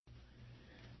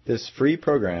This free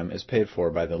program is paid for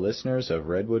by the listeners of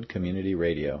Redwood Community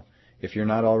Radio. If you're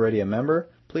not already a member,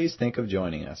 please think of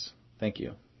joining us. Thank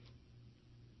you.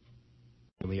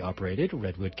 Operated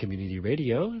Redwood Community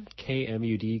Radio,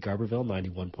 KMUD Garberville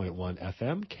 91.1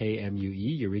 FM,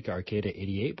 KMUE Eureka Arcata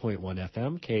 88.1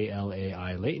 FM,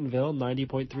 KLAI Laytonville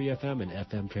 90.3 FM, and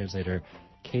FM translator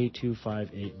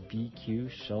K258BQ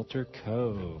Shelter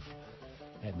Cove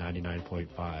at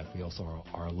 99.5. We also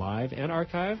are live and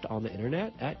archived on the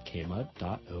internet at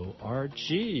kmud.org.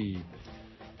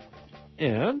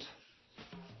 And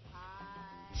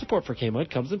support for KMUD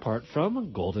comes in part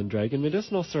from Golden Dragon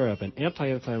Medicinal Syrup, an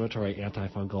anti-inflammatory,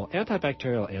 antifungal,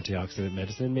 antibacterial, antioxidant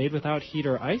medicine made without heat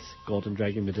or ice. Golden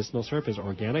Dragon Medicinal Syrup is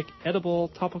organic, edible,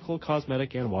 topical,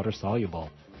 cosmetic, and water-soluble.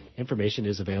 Information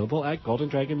is available at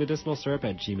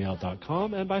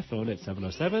goldendragonmedicinalsyrup@gmail.com and by phone at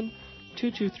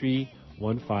 707-223-1569.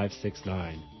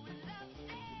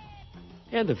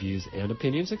 And the views and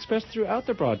opinions expressed throughout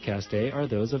the broadcast day are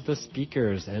those of the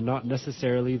speakers and not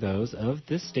necessarily those of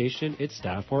this station, its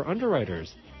staff, or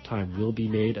underwriters. Time will be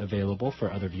made available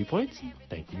for other viewpoints.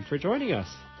 Thank you for joining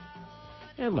us.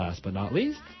 And last but not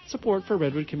least, support for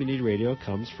Redwood Community Radio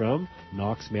comes from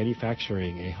Knox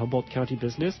Manufacturing, a Humboldt County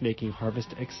business making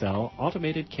Harvest Excel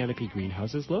automated canopy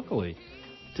greenhouses locally.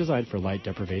 Designed for light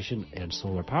deprivation and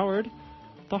solar-powered,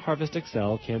 the Harvest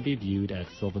Excel can be viewed at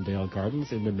Sylvandale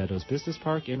Gardens in the Meadows Business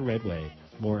Park in Redway.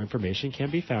 More information can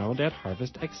be found at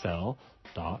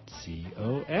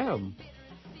harvestexcel.com.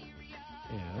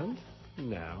 And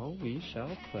now we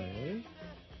shall play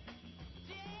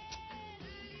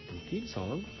the theme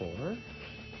song for, let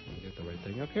me get the right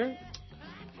thing up here,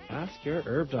 Ask Your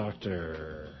Herb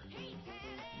Doctor.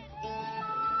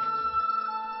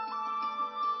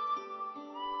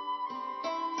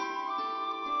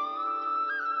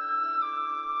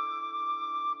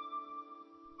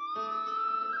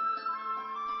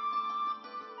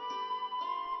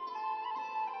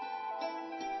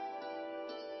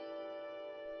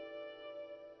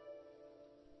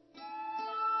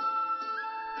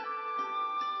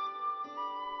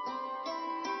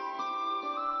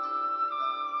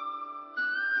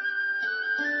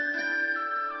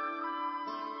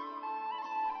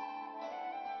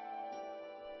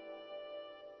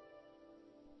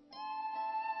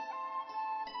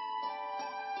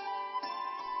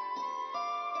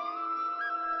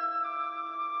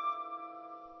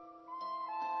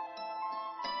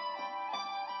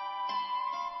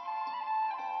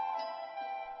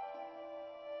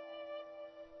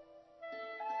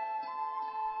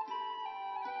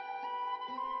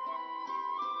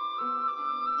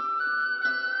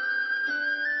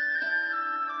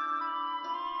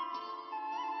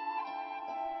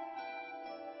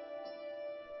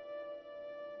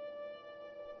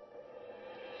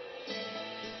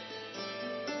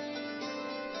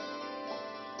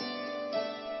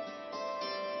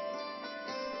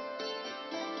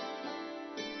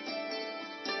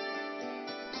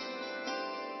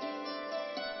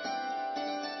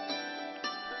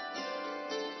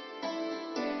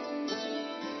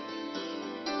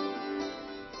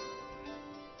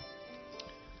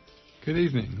 Good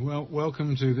evening. Well,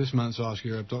 welcome to this month's Ask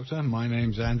Your Herb Doctor. My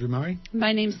name's Andrew Murray.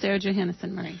 My name's Sarah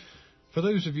Johannesson Murray. For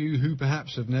those of you who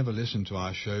perhaps have never listened to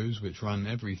our shows, which run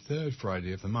every third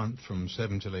Friday of the month from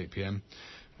 7 till 8 p.m.,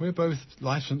 we're both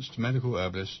licensed medical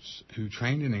herbalists who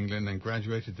trained in England and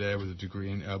graduated there with a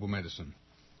degree in herbal medicine.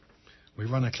 We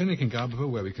run a clinic in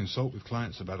Garberville where we consult with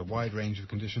clients about a wide range of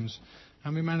conditions,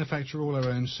 and we manufacture all our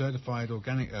own certified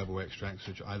organic herbal extracts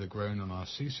which are either grown on our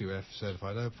CCUF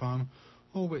certified herb farm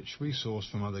or which we source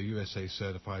from other USA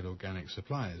certified organic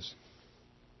suppliers.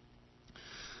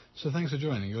 So thanks for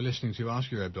joining. You're listening to Ask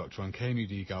Your Herb Doctor on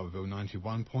KMUD Garberville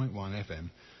 91.1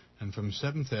 FM, and from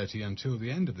 7:30 until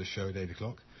the end of the show at 8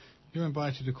 o'clock, you're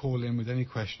invited to call in with any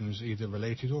questions either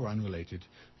related or unrelated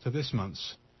to this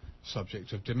month's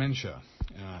subject of dementia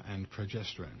and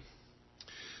progesterone.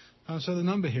 So the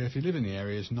number here, if you live in the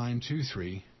area, is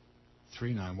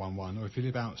 923-3911, or if you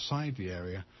live outside the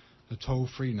area, the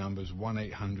toll-free number is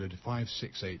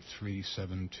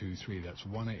 1-800-568-3723. That's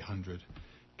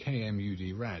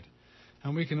 1-800-KMUD-RAD.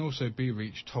 And we can also be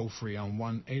reached toll-free on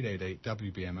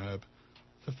 1-888-WBM-HERB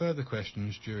for further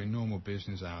questions during normal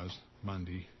business hours,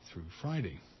 Monday through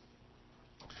Friday.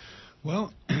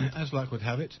 Well, as luck would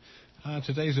have it,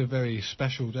 today's a very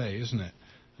special day, isn't it?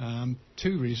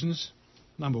 Two reasons.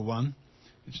 Number one,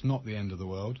 it's not the end of the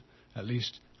world. At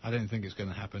least, I don't think it's going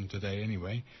to happen today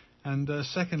anyway. And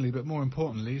secondly, but more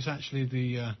importantly, it's actually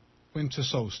the winter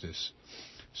solstice.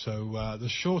 So the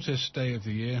shortest day of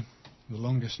the year, the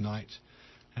longest night,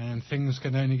 and things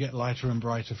can only get lighter and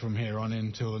brighter from here on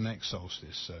until the next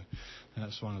solstice. So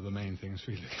that's one of the main things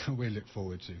we look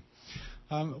forward to.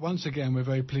 Once again, we're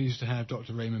very pleased to have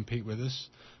Dr. Raymond Peat with us.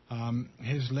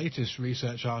 His latest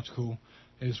research article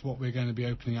is what we're going to be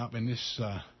opening up in this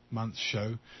month's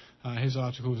show. His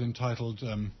article is entitled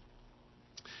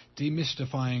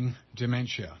Demystifying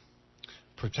Dementia,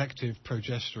 Protective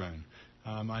Progesterone.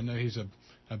 I know he's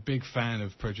a big fan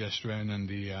of progesterone and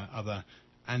the other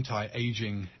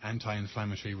anti-aging,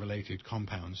 anti-inflammatory related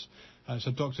compounds.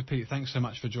 So Dr. Peat, thanks so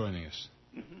much for joining us.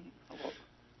 Hello.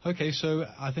 Okay, so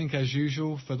I think as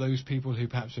usual, for those people who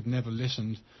perhaps have never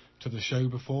listened to the show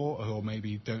before or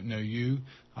maybe don't know you,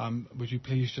 would you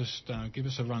please just give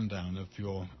us a rundown of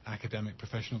your academic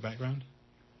professional background?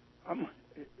 From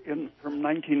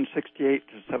 1968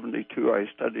 to 72, I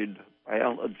studied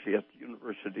biology at the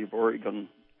University of Oregon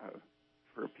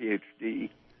for a PhD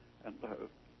and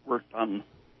worked on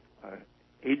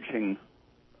aging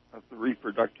of the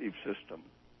reproductive system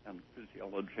and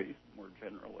physiology more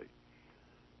generally.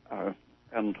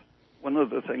 And one of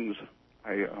the things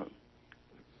I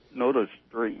noticed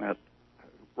during that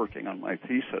working on my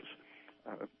thesis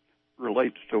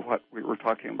relates to what we were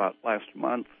talking about last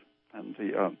month and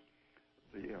the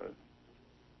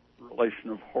relation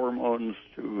of hormones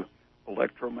to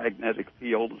electromagnetic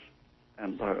fields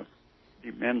and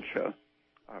dementia.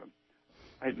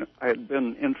 I had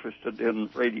been interested in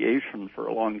radiation for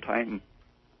a long time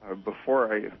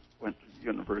before I went to the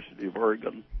University of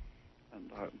Oregon,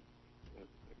 and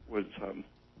was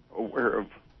aware of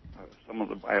some of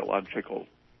the biological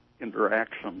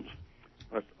interactions.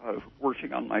 But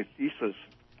working on my thesis,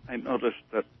 I noticed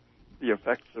that the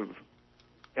effects of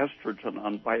estrogen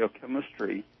on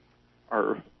biochemistry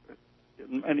are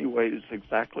in many ways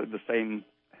exactly the same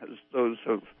as those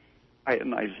of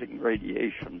ionizing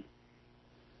radiation,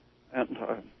 and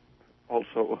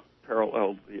also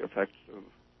paralleled the effects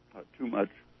of too much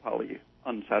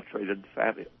polyunsaturated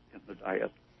fat in the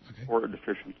diet, okay, or a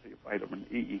deficiency of vitamin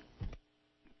E.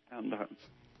 And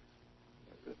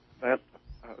that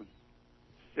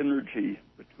synergy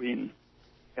between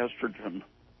estrogen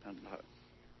and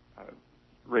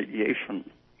radiation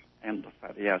and the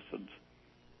fatty acids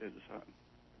is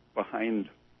behind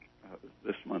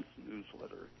this month's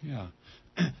newsletter. Yeah.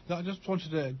 I just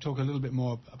wanted to talk a little bit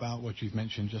more about what you've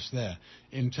mentioned just there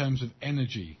in terms of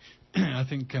energy. I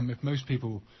think if most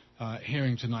people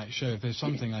hearing tonight's show, if there's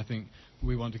something I think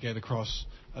we want to get across,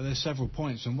 there's several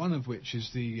points, and one of which is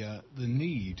the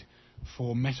need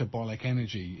for metabolic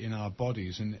energy in our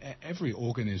bodies, and every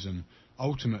organism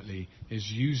ultimately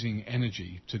is using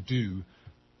energy to do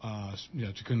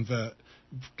to convert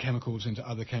chemicals into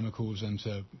other chemicals, and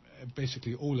to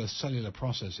basically all the cellular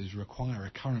processes require a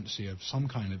currency of some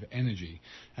kind of energy,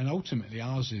 and ultimately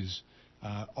ours is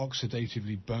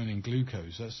oxidatively burning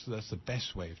glucose. That's the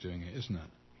best way of doing it, isn't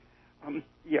it?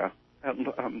 Yeah, and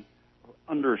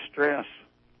under stress,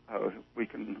 we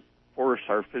can force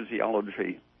our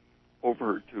physiology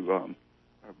over to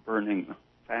burning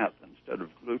fat instead of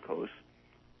glucose,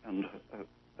 and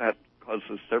that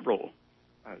causes several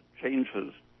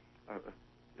changes.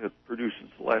 It produces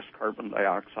less carbon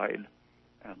dioxide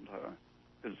and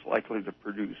is likely to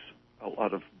produce a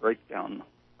lot of breakdown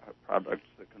products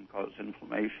that can cause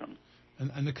inflammation.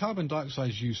 And the carbon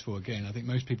dioxide is useful, again. I think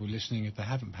most people listening, if they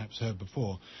haven't perhaps heard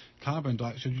before, carbon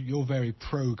dioxide, you're very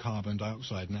pro-carbon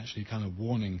dioxide and actually kind of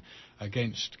warning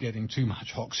against getting too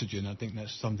much oxygen. I think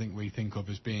that's something we think of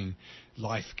as being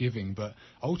life-giving, but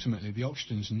ultimately the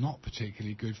oxygen's not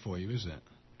particularly good for you, is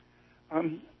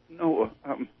it? No.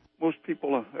 Most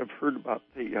people have heard about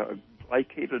the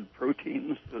glycated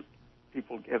proteins that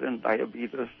people get in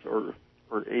diabetes or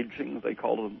aging. They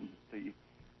call them the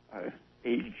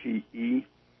AGE.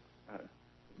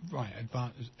 Right,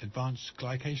 advanced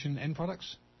glycation end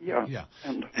products? Yeah. Yeah.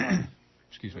 And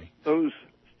excuse me. Those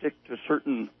stick to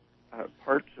certain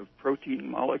parts of protein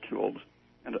molecules,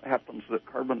 and it happens that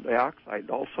carbon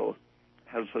dioxide also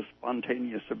has a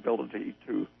spontaneous ability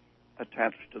to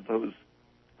attach to those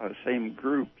same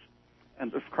groups.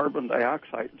 And if carbon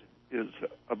dioxide is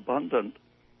abundant,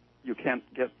 you can't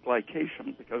get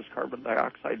glycation because carbon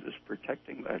dioxide is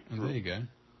protecting that group. Oh, there you go.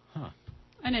 Huh.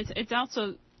 And it's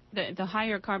also the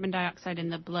higher carbon dioxide in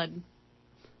the blood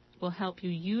will help you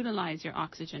utilize your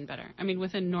oxygen better. I mean,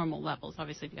 within normal levels.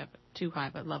 Obviously, if you have too high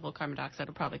of a level of carbon dioxide,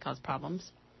 it'll probably cause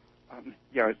problems.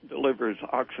 Yeah, it delivers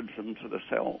oxygen to the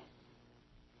cell.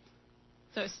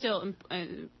 So it's still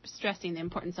stressing the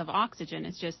importance of oxygen.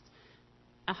 It's just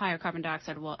a higher carbon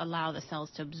dioxide will allow the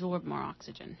cells to absorb more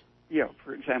oxygen. Yeah,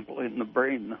 for example, in the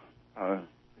brain,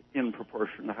 in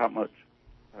proportion to how much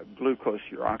glucose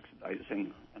you're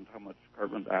oxidizing and how much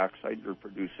carbon dioxide you're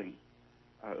producing,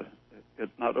 it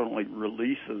not only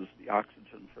releases the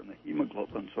oxygen from the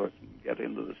hemoglobin so it can get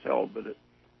into the cell, but it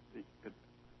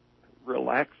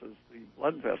relaxes the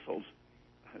blood vessels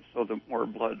so that more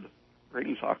blood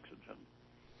brings oxygen.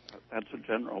 That's a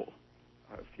general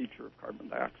feature of carbon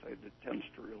dioxide. It tends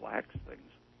to relax things.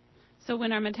 So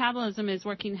when our metabolism is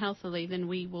working healthily, then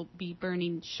we will be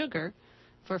burning sugar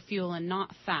for fuel and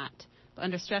not fat. But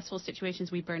under stressful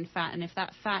situations, we burn fat. And if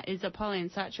that fat is a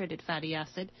polyunsaturated fatty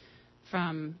acid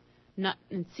from nut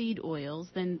and seed oils,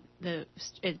 then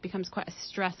it becomes quite a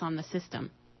stress on the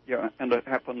system. Yeah, and it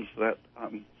happens that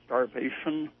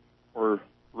starvation or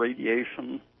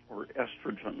radiation or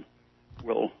estrogen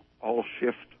will all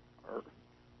shift our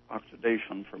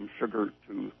oxidation from sugar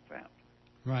to fat.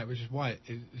 Right, which is why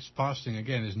fasting,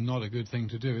 again, is not a good thing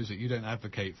to do, is it? You don't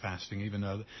advocate fasting, even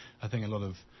though I think a lot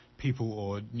of people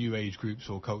or new age groups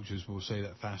or cultures will say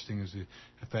that fasting is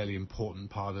a fairly important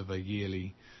part of a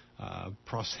yearly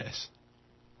process.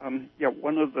 Yeah,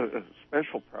 one of the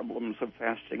special problems of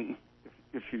fasting,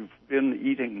 if you've been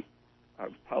eating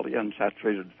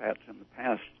polyunsaturated fats in the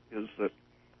past, is that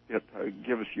it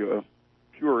gives you a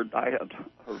pure diet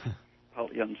of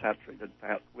polyunsaturated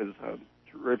fat with a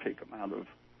terrific amount of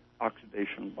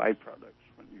oxidation byproducts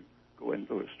when you go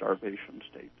into a starvation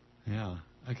state. Yeah.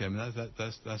 Okay. I mean,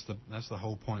 that's the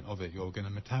whole point of it. You're going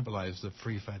to metabolize the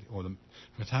free fat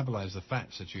metabolize the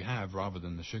fats that you have rather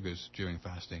than the sugars during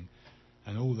fasting,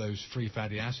 and all those free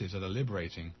fatty acids that are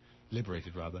liberated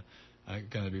are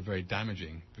going to be very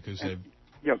damaging because they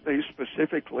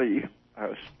specifically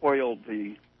spoil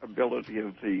the ability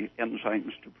of the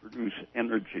enzymes to produce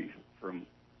energy from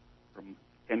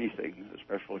anything,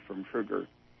 especially from sugar.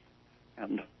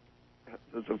 And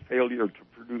the failure to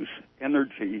produce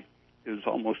energy is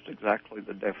almost exactly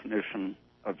the definition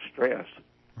of stress.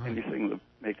 Right. Anything that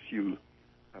makes you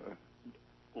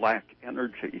lack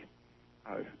energy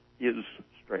is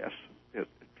stress. It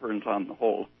turns on the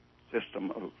whole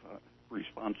system of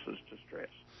responses to stress.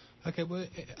 Okay, well,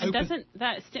 doesn't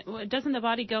the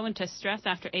body go into stress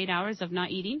after 8 hours of not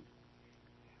eating?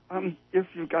 If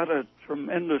you've got a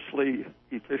tremendously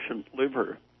efficient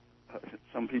liver,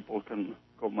 some people can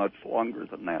go much longer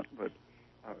than that. But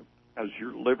as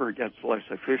your liver gets less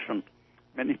efficient,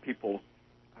 many people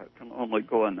can only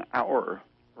go an hour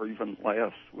or even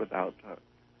less without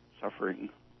suffering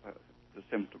the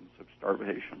symptoms of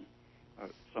starvation.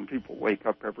 Some people wake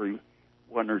up every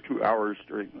 1 or 2 hours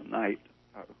during the night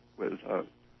with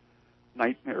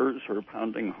nightmares or a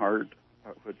pounding heart,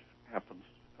 which happens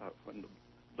when the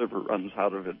liver runs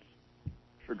out of its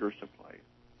sugar supply.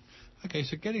 Okay,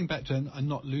 so getting back to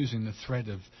not losing the thread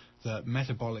of the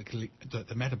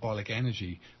metabolic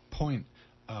energy point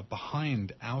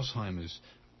behind Alzheimer's,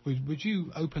 would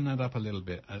you open that up a little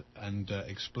bit and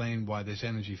explain why this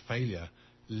energy failure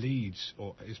leads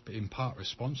or is in part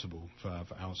responsible for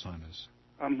Alzheimer's?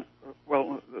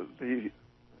 Well, the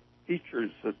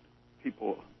features that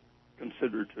people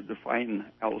consider to define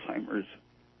Alzheimer's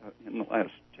in the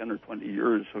last 10 or 20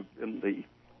 years have been the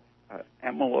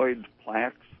amyloid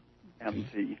plaques and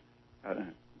the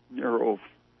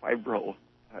neurofibril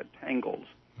tangles.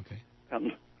 Okay.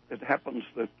 And it happens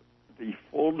that the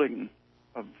folding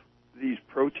of these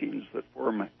proteins that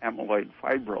form amyloid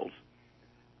fibrils,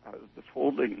 the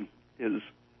folding is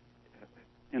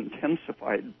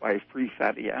intensified by free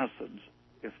fatty acids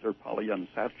if they're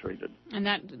polyunsaturated. And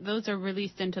those are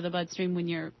released into the bloodstream when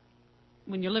your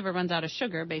liver runs out of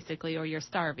sugar, basically, or you're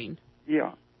starving.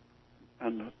 Yeah.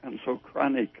 And so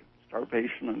chronic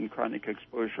starvation and chronic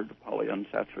exposure to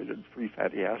polyunsaturated free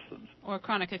fatty acids. Or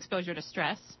chronic exposure to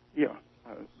stress. Yeah.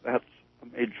 That's a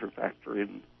major factor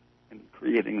in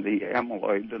creating the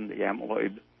amyloid, and the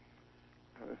amyloid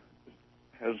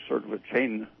has sort of a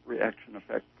chain reaction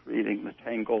effect, creating the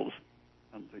tangles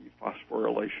and the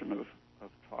phosphorylation of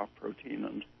tau protein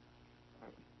and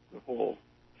the whole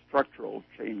structural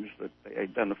change that they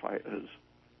identify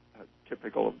as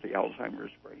typical of the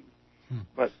Alzheimer's brain.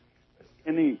 But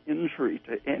any injury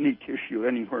to any tissue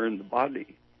anywhere in the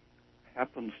body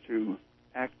happens to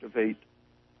activate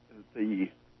the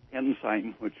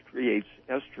enzyme which creates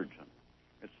estrogen.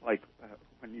 It's like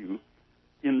when you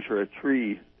injure a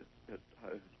tree, it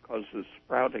causes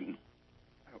sprouting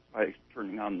by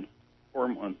turning on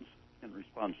hormones in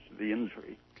response to the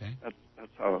injury. Okay.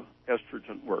 That's how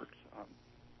estrogen works.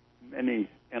 Many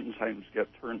enzymes get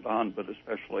turned on, but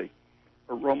especially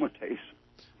aromatase,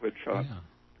 which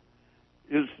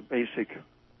is the basic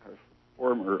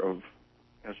former of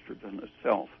estrogen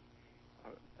itself.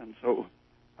 And so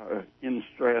in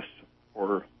stress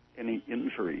or any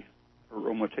injury,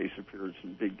 aromatase appears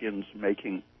and begins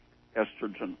making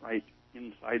estrogen right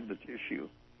inside the tissue,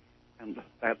 and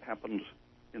that happens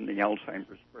in the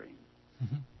Alzheimer's brain.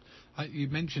 Mm-hmm. You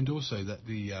mentioned also that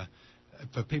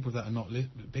for people that are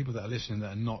people that are listening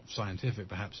that are not scientific,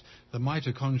 perhaps the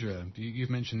mitochondria. You've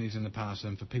mentioned these in the past,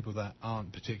 and for people that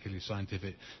aren't particularly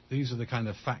scientific, these are the kind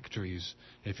of factories,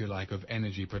 if you like, of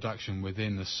energy production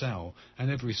within the cell,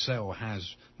 and every cell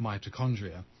has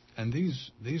mitochondria, and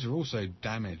these are also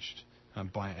damaged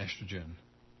by estrogen.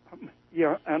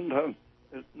 And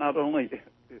not only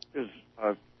is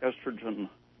estrogen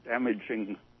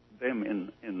damaging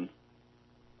them in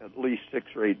at least 6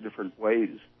 or 8 different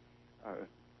ways.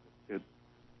 It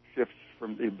shifts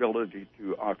from the ability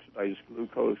to oxidize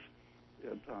glucose.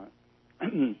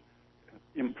 It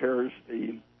impairs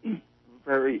the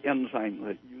very enzyme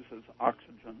that uses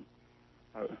oxygen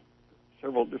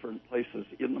several different places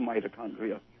in the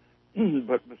mitochondria.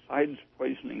 But besides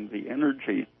poisoning the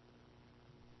energy,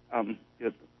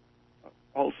 it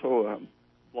also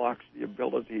blocks the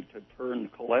ability to turn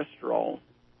cholesterol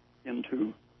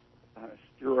into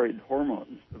steroid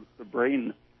hormones. The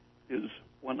brain is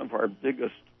one of our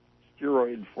biggest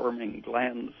steroid-forming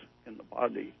glands in the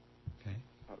body. Okay.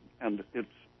 And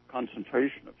its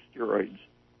concentration of steroids,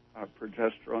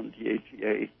 progesterone,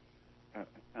 DHEA,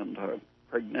 and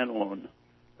pregnenolone,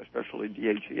 especially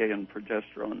DHEA and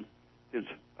progesterone, is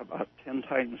about 10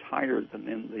 times higher than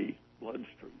in the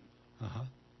bloodstream. Uh-huh.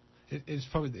 It's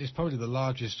probably the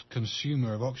largest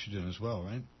consumer of oxygen as well,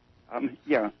 right?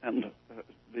 And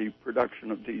the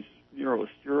production of these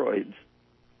neurosteroids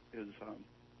is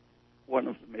one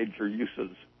of the major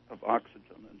uses of oxygen.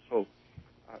 And so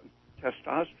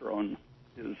testosterone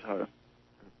is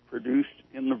produced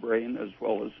in the brain as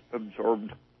well as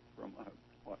absorbed from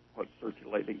what's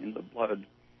circulating in the blood.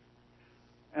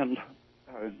 And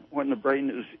when the brain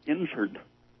is injured,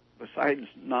 besides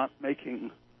not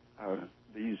making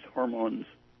these hormones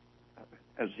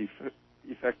as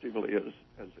effectively as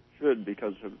it should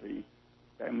because of the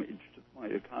damage to the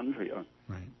mitochondria,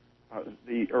 right.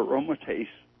 The aromatase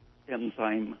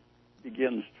enzyme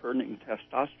begins turning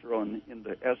testosterone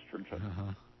into estrogen.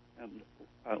 Uh-huh. And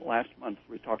last month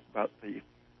we talked about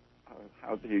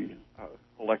how the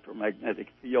electromagnetic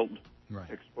field right.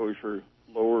 exposure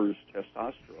lowers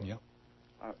testosterone. Yep.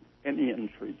 Any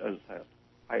injury does that.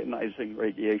 Ionizing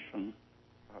radiation,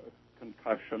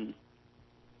 concussion,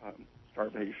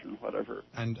 starvation, whatever.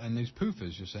 And these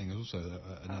PUFAs, you're saying, is also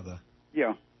another...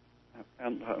 Yeah.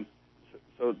 And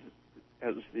so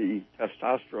as the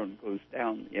testosterone goes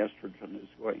down, the estrogen is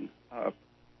going up.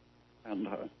 And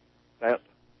that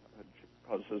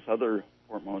causes other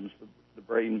hormones. The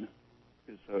brain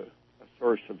is a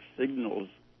source of signals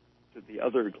to the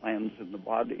other glands in the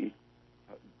body.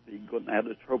 The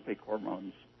gonadotropic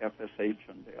hormones, FSH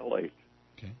and LH,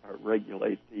 okay.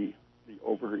 Regulate the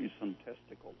ovaries and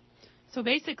testicles. So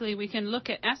basically, we can look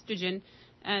at estrogen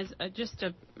as just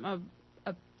a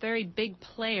very big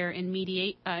player in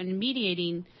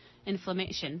mediating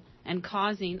inflammation and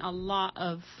causing a lot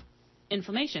of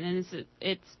inflammation. And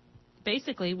it's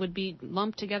basically would be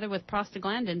lumped together with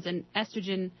prostaglandins, and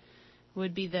estrogen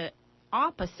would be the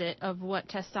opposite of what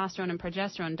testosterone and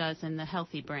progesterone does in the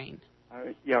healthy brain.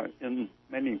 In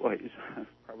many ways,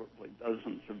 probably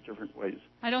dozens of different ways.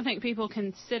 I don't think people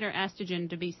consider estrogen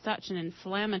to be such an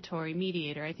inflammatory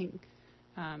mediator. I think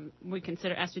we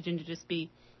consider estrogen to just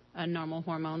be a normal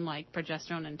hormone like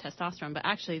progesterone and testosterone, but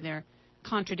actually they're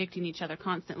contradicting each other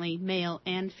constantly, male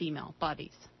and female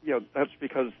bodies. Yeah, that's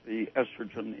because the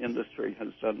estrogen industry has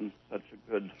done such a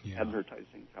good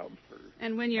advertising job for...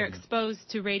 And when you're exposed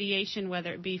to radiation,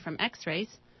 whether it be from X-rays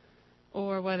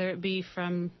or whether it be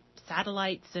from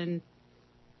satellites and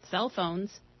cell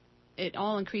phones, it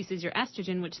all increases your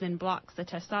estrogen, which then blocks the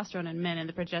testosterone in men and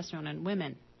the progesterone in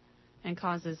women and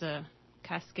causes a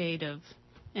cascade of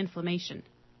inflammation.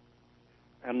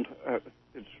 And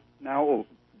it's now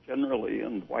generally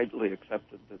and widely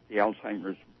accepted that the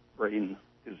Alzheimer's brain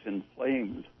is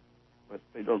inflamed, but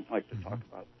they don't like to talk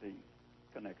about the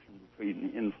connection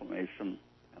between inflammation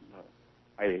and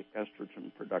high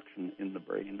estrogen production in the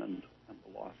brain and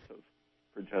the loss of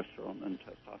progesterone and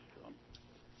testosterone.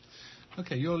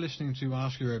 Okay, you're listening to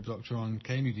Ask Your Herb Doctor on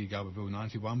KMUD Garberville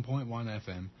 91.1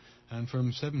 FM, and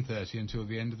from 7:30 until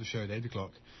the end of the show at 8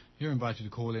 o'clock, you're invited to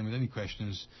call in with any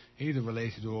questions, either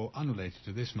related or unrelated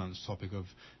to this month's topic of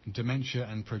dementia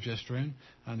and progesterone.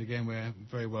 And again, we're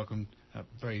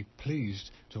very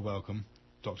pleased to welcome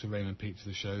Dr. Raymond Peat to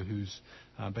the show, who's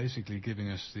basically giving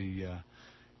us the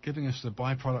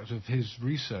byproduct of his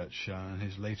research and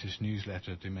his latest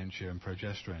newsletter, Dementia and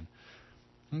Progesterone.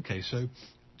 Okay, so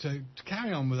to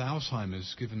carry on with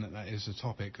Alzheimer's, given that is the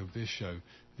topic of this show,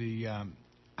 the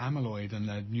amyloid and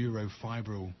the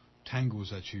neurofibril tangles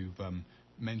that you've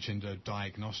mentioned are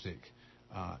diagnostic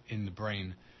in the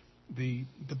brain. The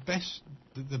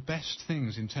best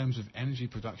things in terms of energy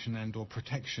production and or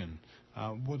protection,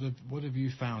 what have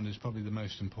you found is probably the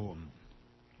most important?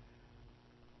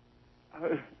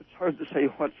 It's hard to say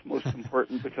what's most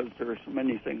important because there are so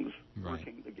many things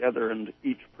working together, and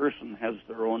each person has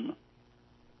their own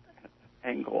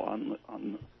angle on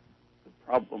the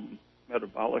problem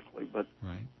metabolically. But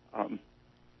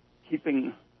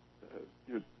keeping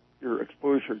your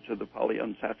exposure to the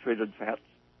polyunsaturated fats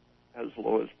as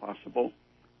low as possible,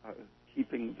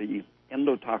 keeping the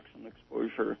endotoxin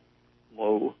exposure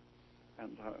low,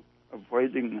 and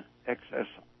avoiding excess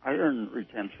iron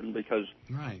retention, because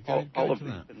all of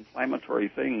these inflammatory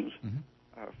things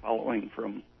following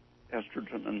from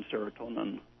estrogen and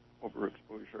serotonin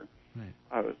overexposure,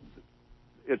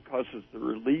 it causes the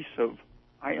release of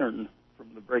iron from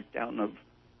the breakdown of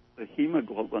the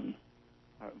hemoglobin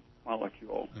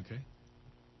molecule. Okay.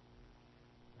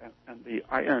 And the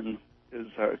iron is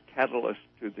a catalyst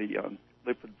to the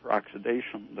lipid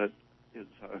peroxidation that is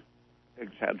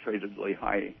exaggeratedly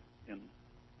high in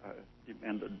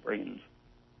demanded brains.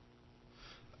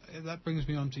 That brings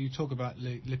me on to, you talk about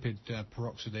lipid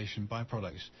peroxidation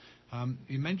byproducts.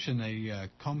 You mentioned a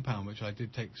compound which I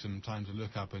did take some time to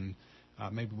look up, and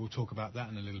maybe we'll talk about that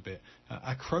in a little bit.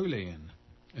 Acrolein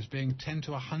as being 10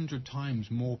 to 100 times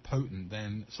more potent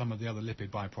than some of the other lipid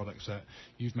byproducts that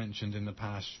you've mentioned in the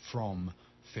past from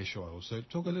fish oil. So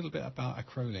talk a little bit about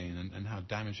acrolein and how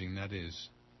damaging that is.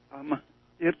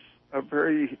 It's a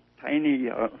very tiny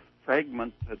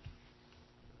fragment that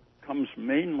comes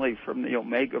mainly from the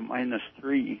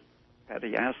omega-3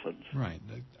 fatty acids. Right,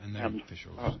 and they're fish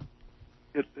oils.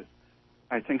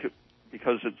 I think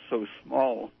because it's so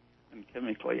small and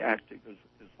chemically active is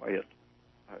why it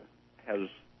has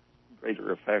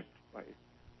greater effect by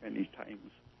many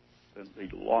times than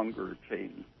the longer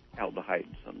chain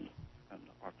aldehydes and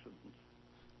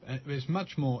oxidants. It's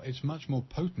much more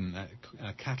potent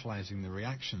at catalyzing the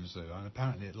reactions, though, and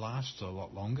apparently it lasts a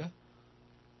lot longer.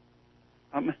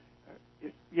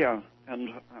 Yeah, and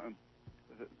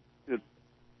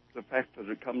the fact that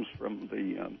it comes from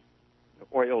the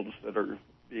oils that are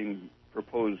being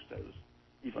proposed as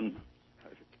even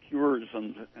cures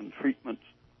and treatments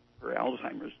for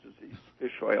Alzheimer's disease,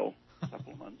 fish oil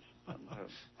supplements and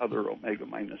other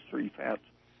omega-3 fats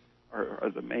are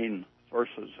the main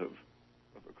sources of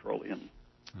acrolein.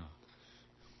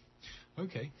 Oh.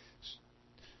 Okay.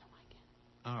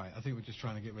 All right. I think we're just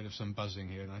trying to get rid of some buzzing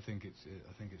here, and I think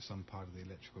it's some part of the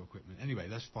electrical equipment. Anyway,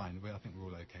 that's fine. I think we're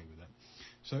all okay with that.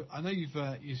 So I know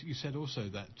you said also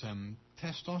that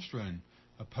testosterone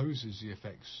opposes the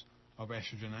effects of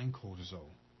estrogen and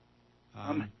cortisol.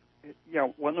 Yeah,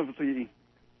 one of the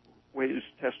ways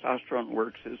testosterone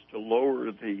works is to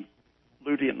lower the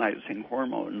luteinizing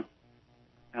hormone,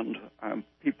 and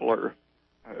people are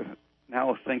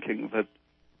now thinking that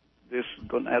this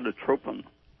gonadotropin,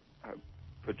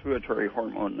 pituitary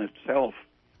hormone itself,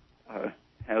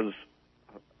 has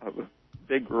a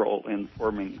big role in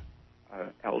forming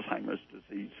Alzheimer's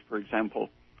disease. For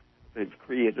example, they've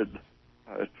created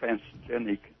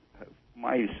transgenic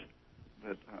mice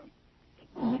that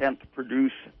can't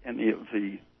produce any of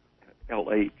the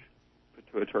LH,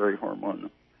 pituitary hormone,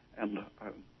 and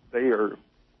they are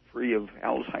free of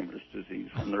Alzheimer's disease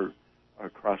when they're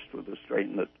crossed with a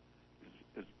strain that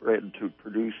is bred to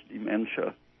produce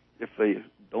dementia. If they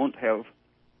don't have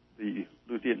the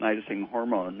luteinizing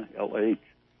hormone, LH,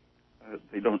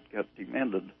 they don't get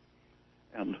demented.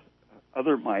 And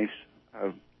other mice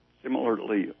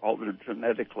similarly altered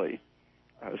genetically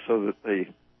so that they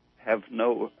have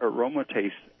no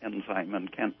aromatase enzyme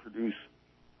and can't produce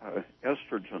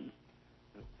estrogen.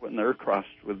 When they're crossed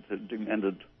with the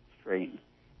demented strain,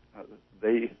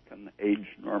 they can age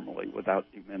normally without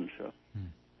dementia.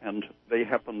 And they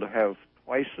happen to have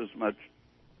twice as much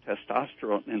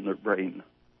testosterone in their brain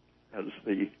as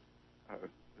the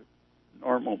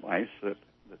normal mice that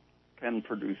can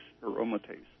produce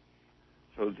aromatase.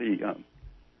 So the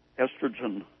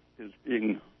estrogen is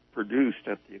being produced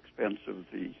at the expense of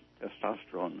the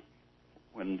testosterone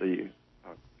when the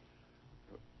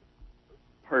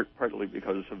partly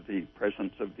because of the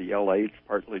presence of the LH,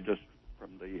 partly just from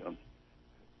the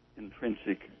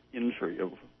intrinsic injury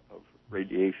of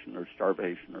radiation or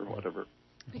starvation or whatever.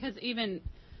 Because even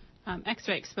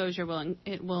X-ray exposure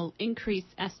will increase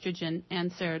estrogen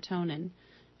and serotonin,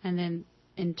 and then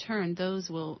in turn those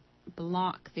will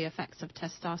block the effects of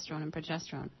testosterone and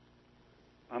progesterone.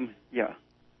 Yeah,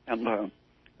 and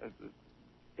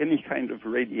any kind of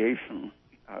radiation,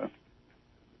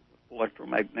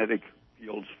 electromagnetic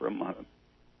fields from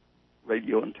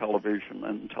radio and television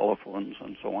and telephones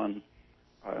and so on,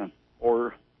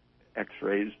 or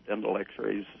X-rays, dental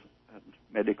X-rays and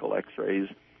medical X-rays,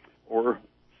 or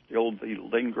still the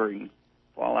lingering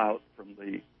fallout from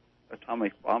the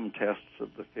atomic bomb tests of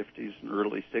the 50s and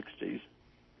early 60s.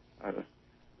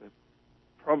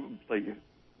 Probably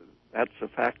that's a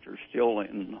factor still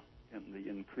in the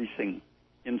increasing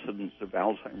incidence of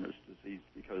Alzheimer's disease,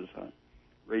 because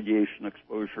radiation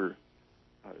exposure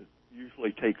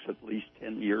usually takes at least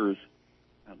 10 years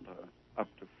and up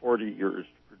to 40 years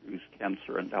to produce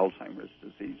cancer and Alzheimer's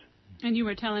disease. And you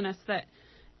were telling us that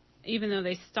even though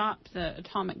they stopped the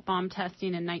atomic bomb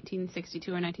testing in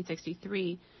 1962 or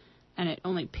 1963, and it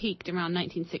only peaked around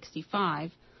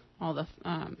 1965, all the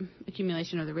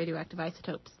accumulation of the radioactive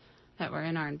isotopes that were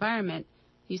in our environment,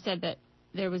 you said that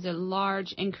there was a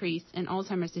large increase in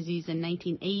Alzheimer's disease in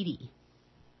 1980.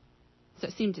 So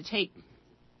it seemed to take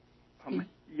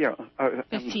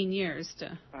 15 years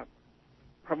to...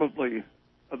 Probably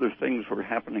other things were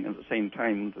happening at the same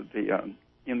time. That the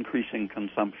increasing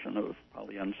consumption of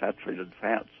polyunsaturated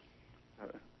fats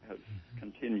has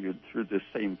continued through this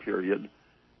same period.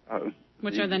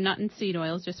 Which are the nut and seed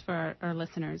oils, just for our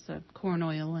listeners, corn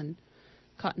oil and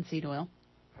cottonseed oil.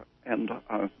 And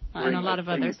a lot of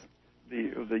others.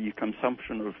 The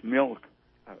consumption of milk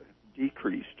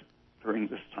decreased during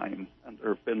this time, and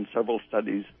there have been several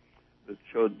studies that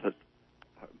showed that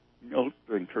milk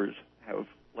drinkers have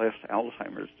less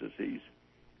Alzheimer's disease,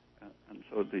 and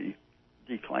so the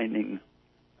declining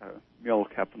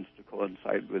milk happens to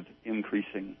coincide with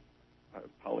increasing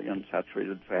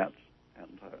polyunsaturated fats,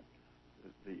 and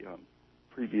the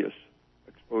previous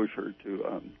exposure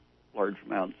to large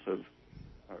amounts of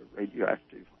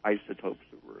radioactive isotopes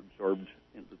that were absorbed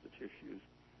into the tissues,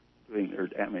 doing their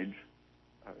damage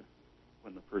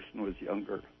when the person was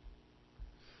younger.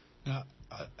 Now,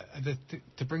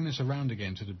 to bring this around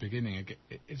again to the beginning,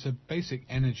 it's a basic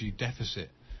energy deficit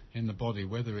in the body,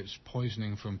 whether it's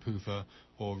poisoning from PUFA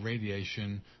or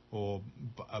radiation or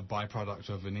a byproduct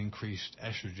of an increased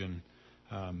estrogen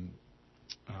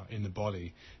in the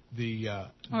body.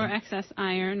 Or excess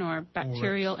iron or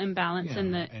bacterial imbalance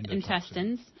in the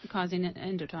intestines, causing an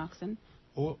endotoxin.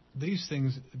 Or these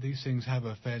things have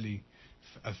a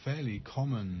fairly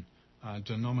common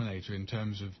denominator in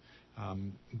terms of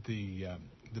the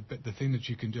thing that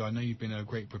you can do. I know you've been a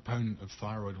great proponent of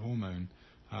thyroid hormone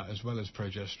as well as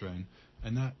progesterone,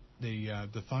 and that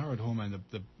the thyroid hormone,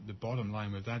 the bottom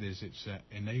line with that is it's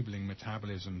enabling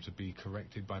metabolism to be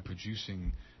corrected by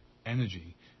producing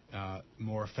energy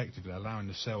more effectively, allowing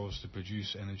the cells to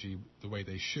produce energy the way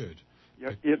they should.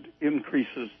 Yeah, it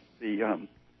increases the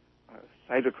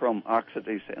cytochrome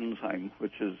oxidase enzyme,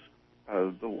 which is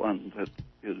the one that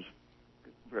is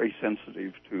very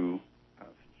sensitive to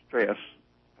stress,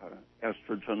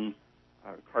 estrogen,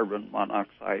 carbon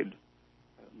monoxide,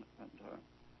 and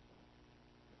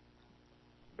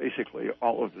basically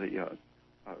all of the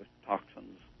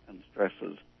toxins and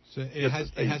stresses. So it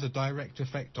has a direct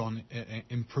effect on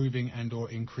improving and or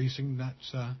increasing that?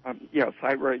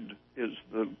 Thyroid is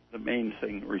the main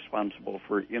thing responsible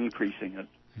for increasing it.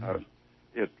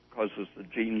 It causes the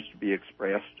genes to be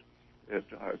expressed. It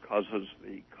causes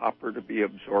the copper to be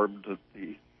absorbed that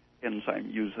the enzyme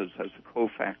uses as a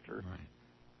cofactor. Right.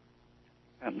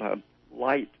 And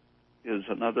light is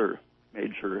another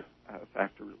major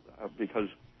factor because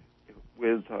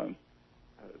with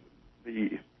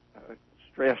the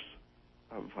stress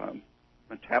of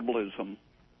metabolism,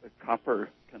 the copper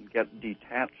can get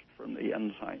detached from the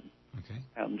enzyme. Okay.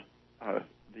 And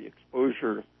the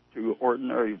exposure to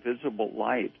ordinary visible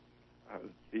light,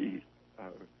 the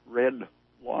red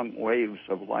long waves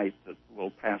of light that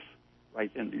will pass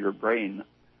right into your brain,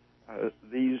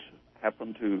 these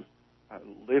happen to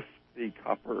lift the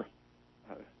copper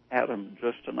atom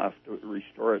just enough to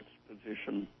restore its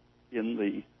position in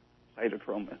the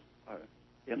cytochrome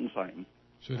enzyme.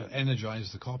 So to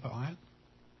energize the copper ion?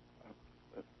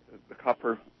 The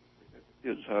copper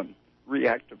is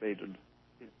reactivated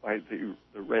by the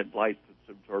red light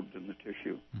that's absorbed in the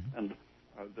tissue. Mm-hmm. And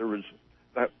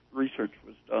that research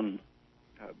was done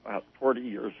about 40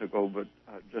 years ago, but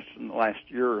just in the last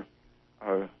year,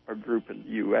 a group in the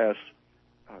U.S.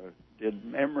 Did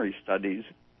memory studies,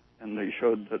 and they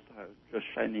showed that just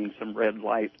shining some red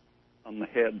light on the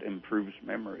head improves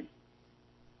memory.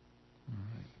 All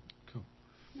right, cool.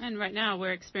 And right now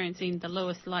we're experiencing the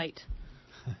lowest light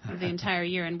of the entire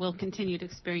year, and we'll continue to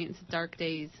experience dark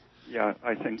days Yeah,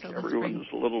 I think everyone's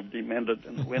a little demented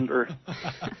in the winter.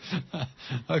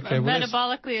 Okay,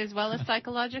 metabolically as well as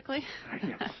psychologically.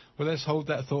 Yeah. Well, let's hold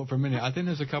that thought for a minute. I think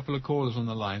there's a couple of callers on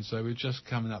the line, so we're just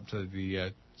coming up to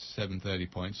the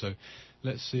 7:30 point. So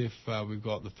let's see if we've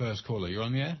got the first caller. You're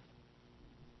on the air?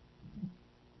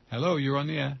 Hello, you're on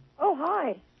the air. Oh,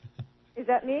 hi. Is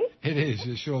that me? It is.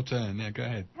 It's your turn. Yeah, go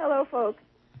ahead. Hello, folks.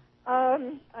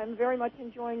 I'm very much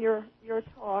enjoying your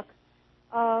talk.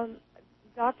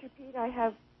 Dr. Peat, I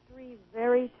have 3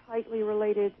 very tightly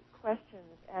related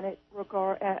questions, and it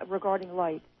regarding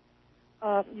light.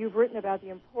 You've written about the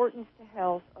importance to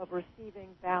health of receiving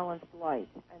balanced light,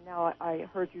 and now I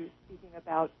heard you speaking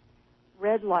about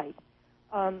red light.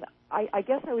 I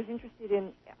guess I was interested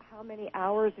in how many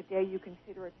hours a day you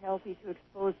consider it healthy to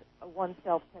expose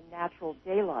oneself to natural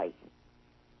daylight,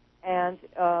 and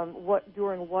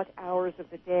during what hours of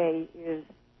the day is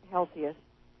healthiest.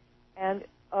 And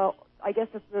I guess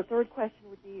the third question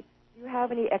would be, do you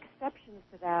have any exceptions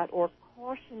to that or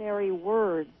cautionary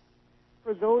words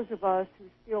for those of us who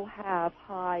still have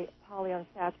high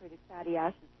polyunsaturated fatty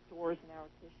acid stores in our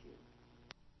tissues?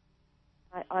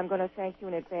 I'm going to thank you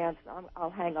in advance. I'll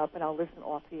hang up and I'll listen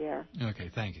off the air. Okay,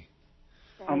 thank you.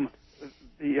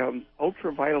 The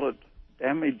ultraviolet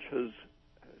damages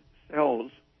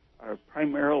cells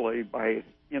primarily by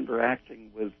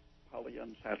interacting with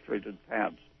polyunsaturated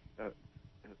fats.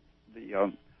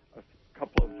 A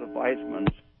couple of the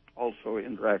vitamins also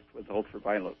interact with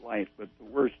ultraviolet light, but the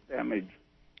worst damage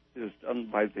is done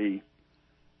by the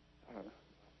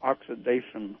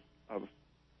oxidation of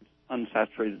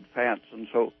unsaturated fats. And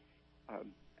so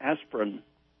aspirin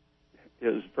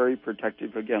is very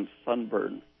protective against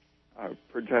sunburn.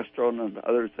 Progesterone and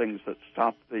other things that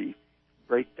stop the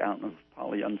breakdown of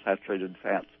polyunsaturated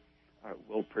fats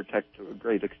will protect to a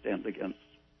great extent against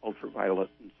ultraviolet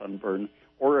and sunburn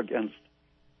or against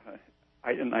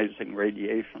ionizing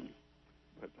radiation.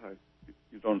 But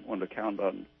you don't want to count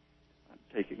on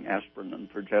taking aspirin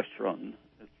and progesterone.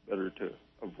 It's better to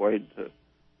avoid the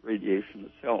radiation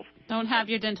itself. Don't have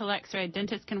your dental x-ray.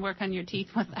 Dentists can work on your teeth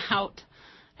without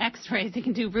x-rays. They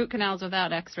can do root canals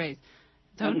without x-rays.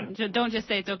 Don't just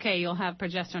say it's okay. You'll have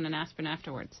progesterone and aspirin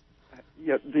afterwards.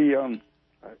 Yet the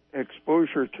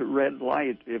exposure to red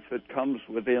light, if it comes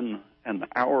within an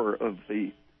hour of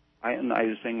the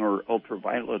ionizing or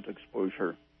ultraviolet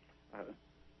exposure,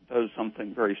 does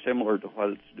something very similar to what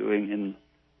it's doing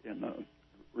in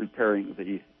repairing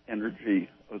the energy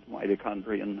of the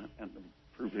mitochondria and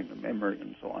improving the memory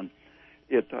and so on.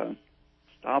 It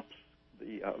stops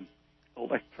the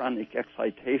electronic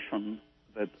excitation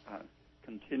that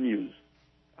continues,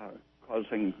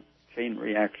 causing chain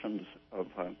reactions of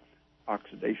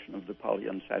oxidation of the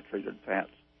polyunsaturated fats.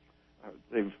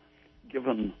 They've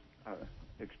given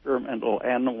experimental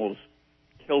animals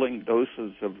killing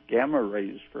doses of gamma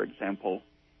rays, for example,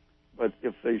 but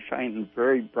if they shine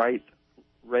very bright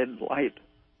red light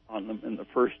on them in the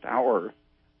first hour,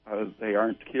 they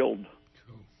aren't killed.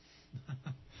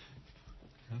 Cool.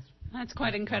 That's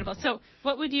quite incredible. So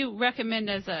what would you recommend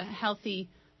as a healthy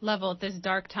level at this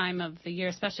dark time of the year,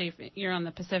 especially if you're on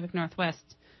the Pacific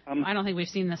Northwest? I don't think we've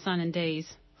seen the sun in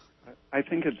days. I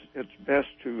think it's best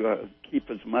to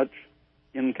keep as much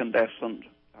incandescent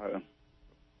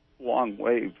long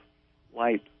wave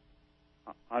light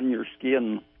on your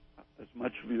skin, as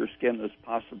much of your skin as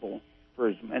possible for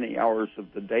as many hours of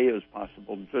the day as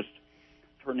possible, just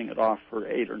turning it off for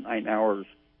 8 or 9 hours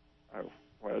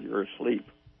while you're asleep.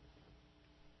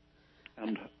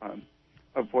 And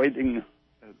avoiding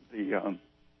the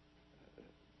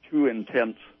too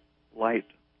intense light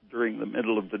during the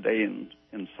middle of the day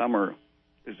in summer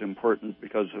is important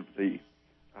because of the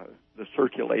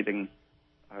circulating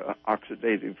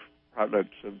oxidative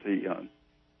products of the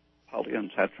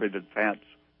polyunsaturated fats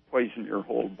poison your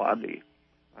whole body.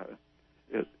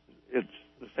 It's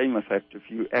the same effect if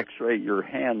you x-ray your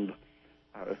hand,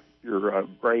 your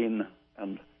brain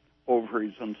and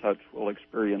ovaries and such will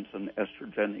experience an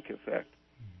estrogenic effect.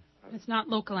 It's not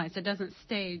localized. It doesn't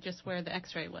stay just where the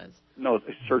x-ray was. No,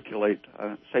 they circulate.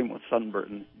 Same with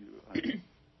sunburn. You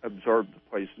absorb the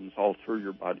poisons all through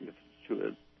your body if it's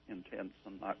too intense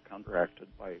and not counteracted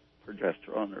by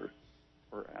progesterone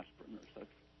or aspirin or such.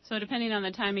 So depending on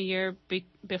the time of year,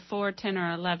 before 10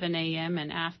 or 11 a.m.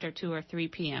 and after 2 or 3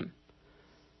 p.m.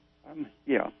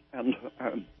 Yeah, and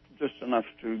just enough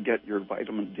to get your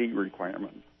vitamin D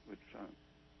requirement, which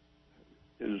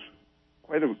is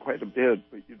quite a bit,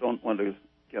 but you don't want to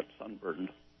get sunburned.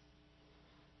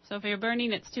 So if you're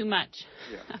burning, it's too much.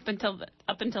 Yeah.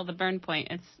 Up until the burn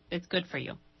point, it's good for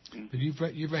you. But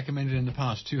you've recommended in the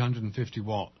past 250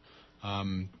 watt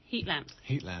Heat lamps.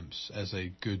 Heat lamps as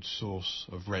a good source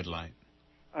of red light.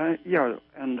 Yeah,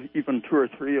 and even 2 or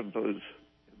 3 of those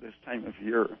this time of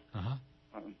year,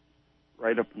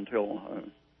 right up until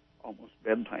almost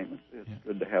bedtime. It's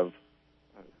good to have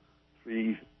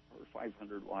 300 or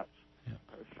 500 watts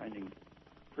shining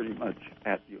pretty much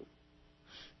at you.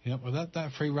 Yeah, well,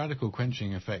 that free radical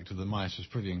quenching effect of the mice is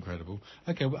pretty incredible.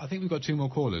 Okay, well, I think we've got 2 more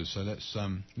callers, so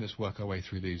let's work our way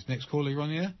through these. Next caller, you're on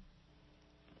the air?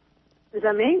 Is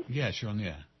that me? Yes, you're on the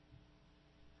air.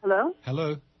 Hello?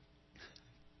 Hello.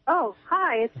 Oh,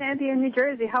 hi, it's Sandy in New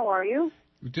Jersey. How are you?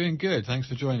 We're doing good. Thanks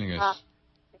for joining us.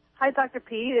 Hi, Dr.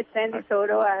 Pete. It's Sandy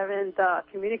Soto. I haven't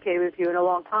communicated with you in a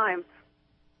long time.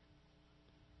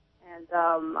 And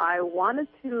I wanted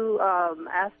to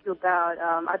ask you about,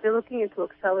 I've been looking into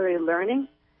accelerated learning,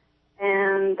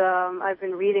 and I've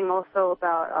been reading also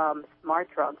about smart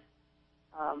drugs,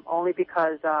 only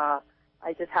because I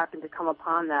just happened to come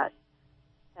upon that.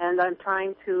 And I'm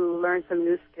trying to learn some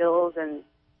new skills and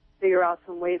figure out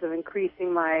some ways of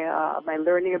increasing my my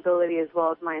learning ability as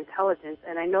well as my intelligence.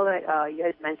 And I know that you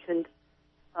had mentioned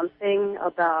something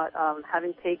about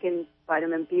having taken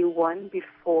vitamin B1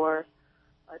 before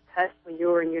a test when you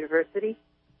were in university.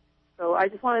 So I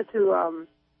just wanted to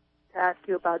ask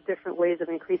you about different ways of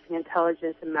increasing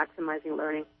intelligence and maximizing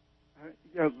learning.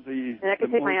 And I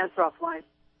can take my answer offline.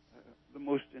 The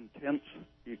most intense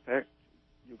effect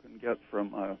you can get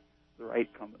from the right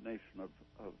combination of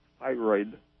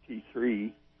thyroid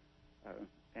T3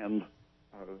 and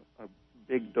a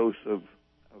big dose of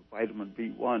vitamin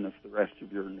B1 if the rest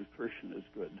of your nutrition is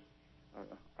good.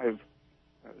 I've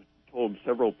told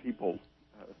several people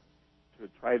to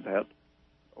try that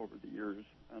over the years,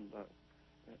 and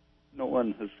no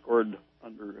one has scored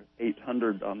under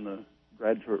 800 on the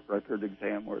graduate record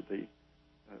exam or the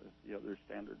other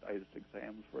standardized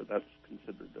exams where that's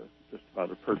considered just about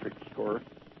a perfect score.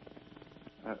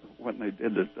 When they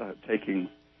did it, taking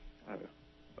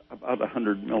about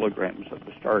 100 milligrams at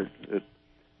the start, it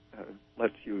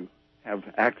lets you have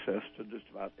access to just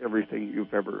about everything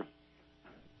you've ever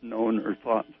known or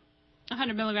thought.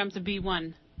 100 milligrams of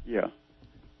B1. Yeah.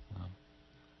 Wow.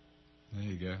 There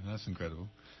you go. That's incredible.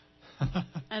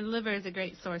 And liver is a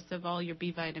great source of all your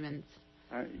B vitamins.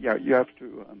 Yeah, you have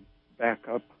to back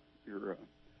up your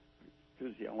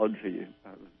physiology.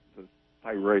 The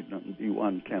thyroid and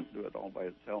B1 can't do it all by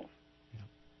itself.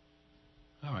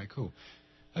 Yeah. All right, cool.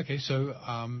 Okay, so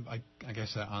I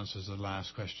guess that answers the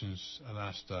last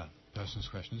person's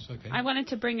questions. Okay. I wanted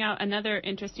to bring out another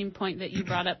interesting point that you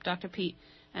brought up, Dr. Peat,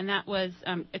 and that was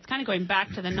it's kind of going back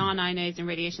to the non-ionizing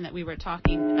radiation that we were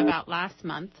talking about last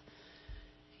month.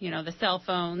 You know, the cell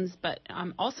phones, but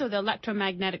also the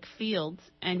electromagnetic fields.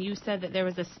 And you said that there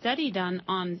was a study done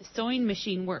on sewing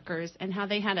machine workers and how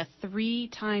they had a 3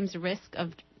 times risk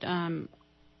of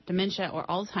dementia or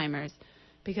Alzheimer's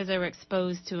because they were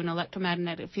exposed to an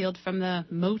electromagnetic field from the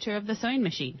motor of the sewing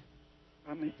machine.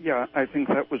 Yeah, I think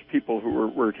that was people who were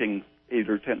working 8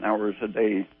 or 10 hours a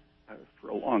day for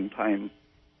a long time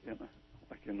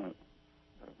in a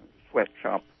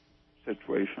sweatshop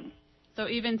situation. So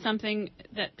even something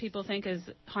that people think is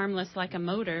harmless like a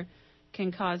motor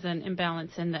can cause an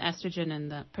imbalance in the estrogen and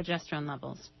the progesterone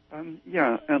levels.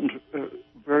 Yeah, and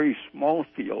very small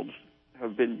fields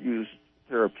have been used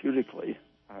therapeutically,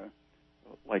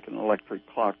 like an electric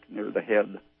clock near the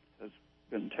head has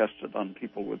been tested on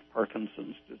people with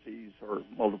Parkinson's disease or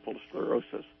multiple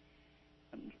sclerosis.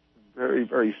 And very,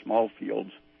 very small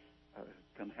fields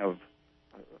can have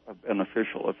a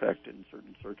beneficial effect in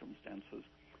certain circumstances.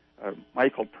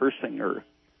 Michael Persinger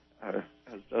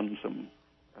has done some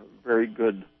very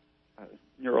good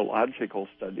neurological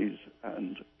studies,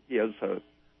 and he has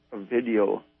a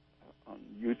video on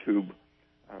YouTube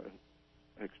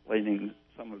explaining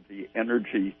some of the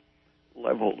energy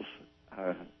levels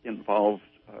involved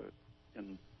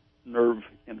in nerve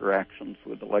interactions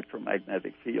with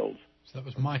electromagnetic fields. So that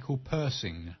was Michael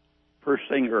Persinger.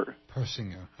 Persinger,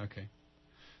 okay.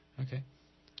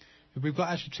 We've got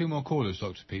actually 2 more callers,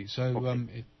 Dr. Pete, so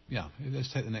okay.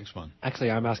 Let's take the next one.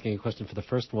 Actually, I'm asking a question for the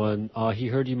first one. He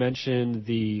heard you mention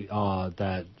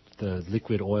that the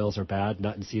liquid oils are bad,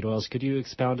 nut and seed oils. Could you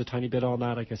expound a tiny bit on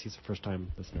that? I guess he's a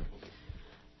first-time listener.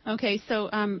 Okay, so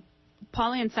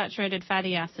polyunsaturated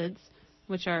fatty acids,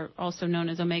 which are also known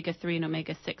as omega-3 and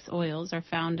omega-6 oils, are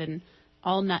found in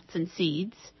all nuts and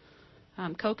seeds.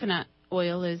 Coconut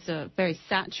oil is a very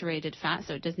saturated fat,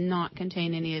 so it does not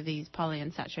contain any of these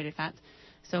polyunsaturated fats.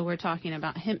 So we're talking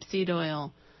about hemp seed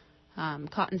oil,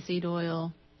 cottonseed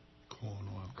oil,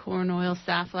 corn oil,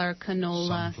 safflower,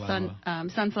 canola,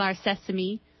 sunflower,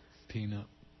 sesame, peanut.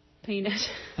 peanut.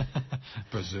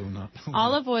 Brazil nut.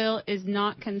 Olive oil is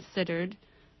not considered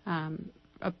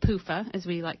a PUFA, as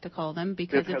we like to call them,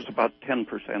 because it has about 10%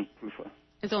 PUFA.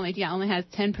 It's only has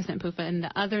 10% PUFA, and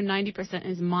the other 90%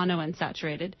 is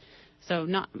monounsaturated. So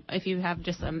not if you have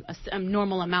just a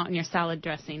normal amount in your salad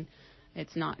dressing,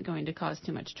 it's not going to cause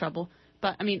too much trouble.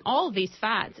 But, I mean, all of these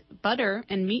fats, butter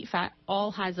and meat fat,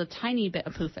 all has a tiny bit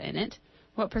of PUFA in it.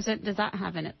 What percent does that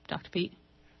have in it, Dr. Peat?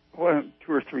 Well,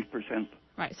 2 or 3%.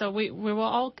 Right, so we will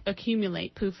all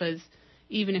accumulate PUFAs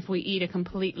even if we eat a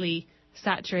completely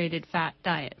saturated fat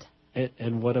diet.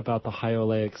 And what about the high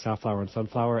oleic safflower and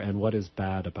sunflower, and what is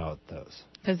bad about those?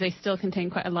 Because they still contain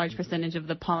quite a large percentage of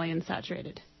the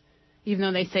polyunsaturated. Even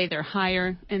though they say they're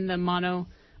higher in the mono,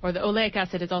 or the oleic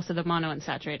acid is also the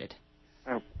monounsaturated.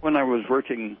 When I was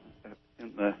working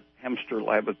in the hamster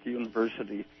lab at the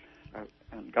university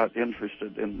and got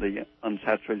interested in the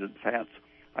unsaturated fats,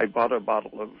 I bought a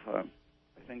bottle of, I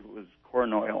think it was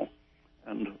corn oil,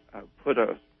 and put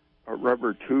a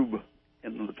rubber tube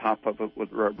in the top of it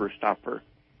with a rubber stopper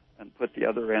and put the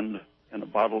other end in a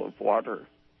bottle of water.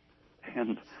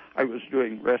 And I was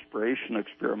doing respiration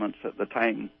experiments at the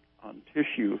time on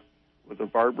tissue with a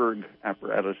Warburg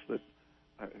apparatus that,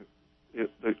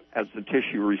 as the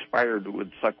tissue respired, it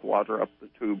would suck water up the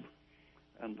tube.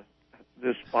 And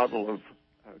this bottle of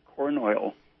corn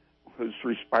oil was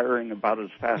respiring about as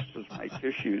fast as my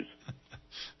tissues,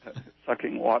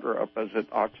 sucking water up as it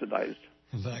oxidized.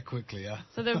 That quickly, yeah.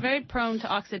 So they're very prone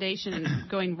to oxidation and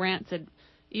going rancid.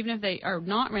 Even if they are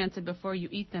not rancid before you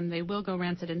eat them, they will go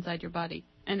rancid inside your body.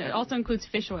 And it also includes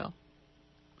fish oil.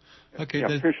 Okay.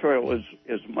 Yeah, fish oil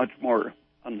is much more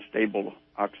unstable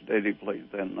oxidatively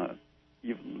than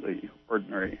even the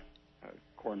ordinary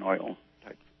corn oil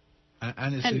type.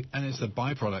 And it's the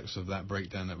byproducts of that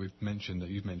breakdown that you've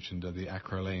mentioned. The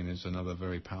acrolein is another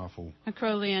very powerful.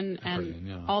 Acrolein and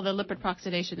yeah. all the lipid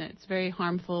peroxidation. It's very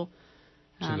harmful.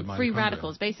 Free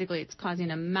radicals. Basically, it's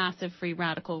causing a massive free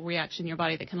radical reaction in your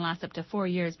body that can last up to 4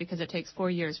 years because it takes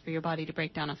 4 years for your body to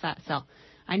break down a fat cell.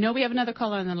 I know we have another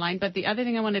caller on the line, but the other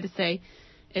thing I wanted to say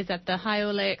is that the high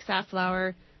oleic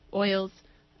safflower oils,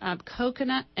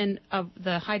 coconut, and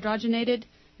the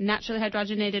naturally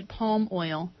hydrogenated palm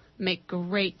oil make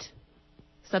great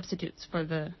substitutes for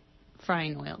the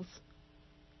frying oils.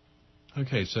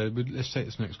 Okay, so let's take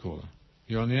this next caller.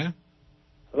 You're on the air?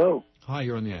 Hello. Hi,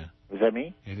 you're on the air. Is that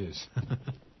me? It is.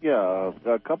 Yeah,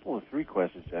 a couple of 3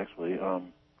 questions, actually.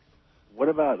 What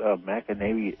about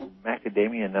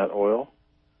macadamia nut oil?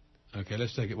 Okay,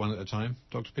 let's take it one at a time.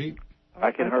 Dr. Peat?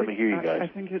 I can hardly hear you guys. I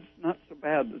think it's not so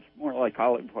bad. It's more like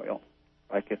olive oil.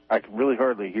 I can really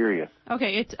hardly hear you.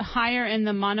 Okay, it's higher in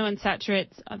the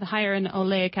monounsaturates, higher in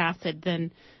oleic acid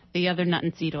than the other nut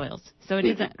and seed oils. So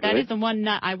that is the one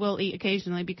nut I will eat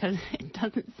occasionally because it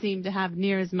doesn't seem to have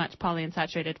near as much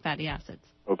polyunsaturated fatty acids.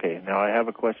 Okay, now I have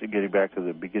a question getting back to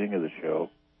the beginning of the show,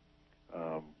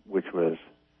 which was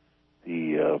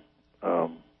the,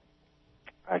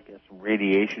 I guess,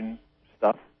 radiation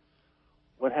stuff.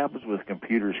 What happens with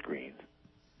computer screens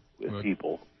with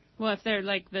people? Well, if they're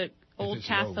like the old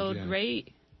cathode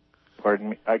ray. Pardon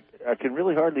me? I can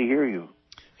really hardly hear you.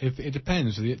 It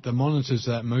depends. The monitors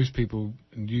that most people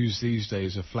use these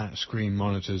days are flat screen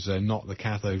monitors. They're not the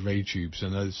cathode ray tubes,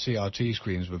 and those CRT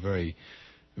screens were very,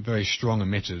 very strong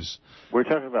emitters. We're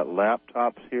talking about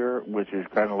laptops here, which is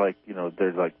kind of like,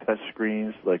 they're like touch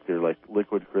screens, like they're like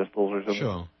liquid crystals or something.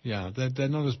 Sure, yeah. They're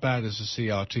not as bad as the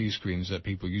CRT screens that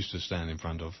people used to stand in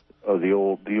front of. Oh, the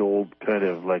old kind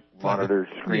of like monitor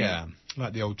screen. Yeah,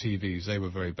 like the old TVs. They were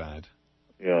very bad.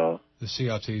 Yeah. The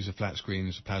CRTs are flat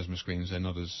screens, the plasma screens. They're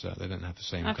not as they don't have the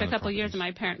same. After a couple of years of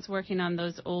my parents working on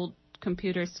those old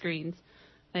computer screens,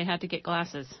 they had to get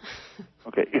glasses.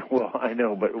 Okay, well, I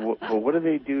know, but what do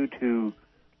they do to,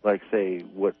 like, say,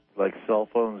 what like cell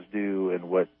phones do, and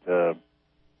what I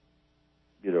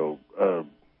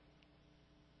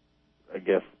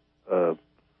guess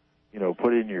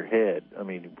put in your head? I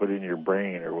mean, put in your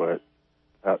brain, or what?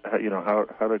 How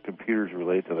do computers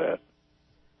relate to that?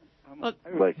 Well,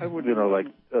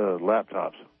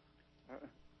 laptops.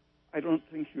 I don't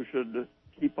think you should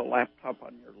keep a laptop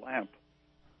on your lap.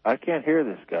 I can't hear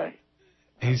this guy.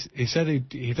 He said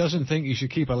he doesn't think you should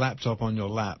keep a laptop on your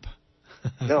lap.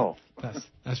 No.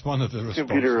 That's one of the responses.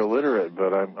 Computer illiterate,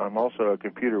 but I'm also a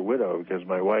computer widow because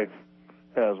my wife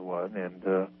has one,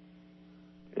 and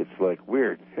it's like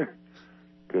weird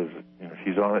because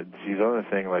she's on the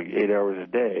thing like 8 hours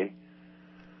a day.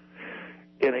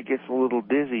 And it gets a little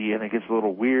dizzy, and it gets a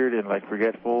little weird, and like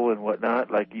forgetful and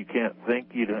whatnot. Like you can't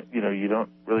think. You don't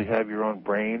really have your own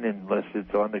brain unless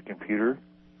it's on the computer.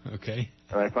 Okay.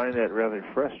 And I find that rather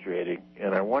frustrating.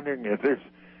 And I'm wondering if there's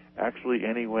actually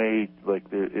any way, like,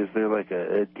 is there like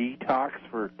a detox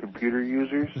for computer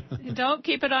users? Don't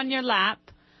keep it on your lap,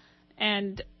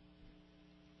 and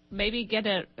maybe get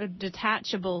a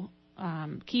detachable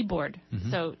keyboard,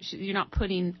 so you're not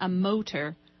putting a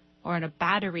motor or a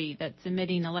battery that's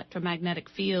emitting electromagnetic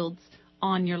fields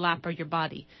on your lap or your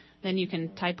body. Then you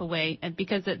can type away, and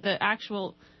because the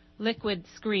actual liquid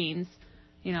screens,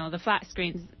 the flat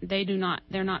screens, they're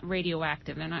not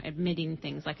radioactive. They're not emitting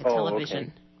things like a television.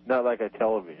 Okay. Not like a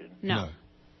television. No.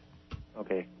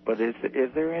 Okay, but is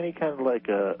there any kind of like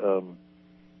a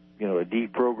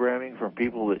deprogramming from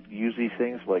people that use these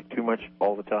things like too much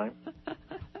all the time?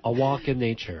 A walk in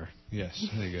nature. Yes,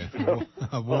 there you go.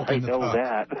 A walk I in the know park.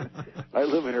 that. I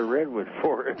live in a redwood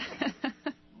forest,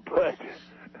 but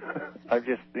I'm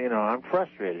just, I'm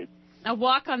frustrated. A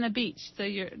walk on the beach, so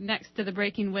you're next to the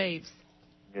breaking waves.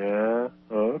 Yeah,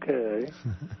 okay.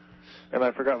 And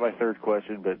I forgot my third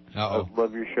question, but I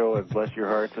love your show and bless your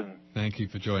hearts. And thank you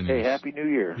for joining us. Hey, Happy New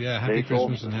Year. Yeah, Happy Stay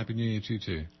Christmas cold. and Happy New Year to you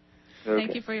too. Okay.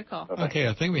 Thank you for your call. Bye-bye. Okay,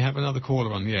 I think we have another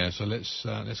caller on the air, so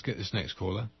let's get this next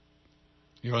caller.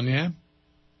 You're on the air?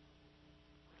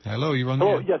 Hello, you're on the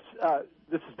air? Yes.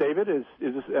 This is David. Is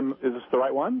this the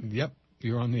right one? Yep,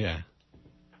 you're on the air.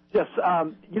 Yes.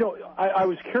 I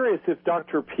was curious if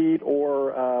Dr. Peat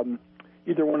or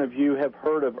either one of you have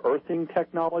heard of earthing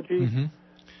technology,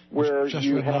 where Just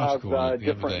you read an have article on it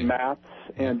the other different day. mats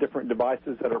and different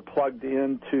devices that are plugged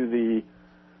into the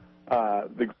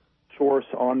source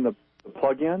on the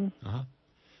plug-in.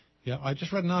 Yeah, I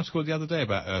just read an article the other day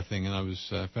about earthing, and I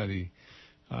was fairly,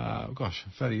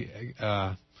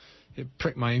 it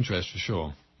pricked my interest for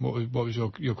sure. What was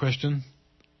your question?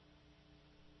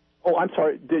 Oh, I'm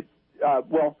sorry.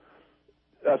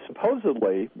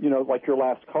 Supposedly, like your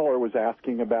last caller was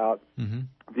asking about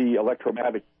the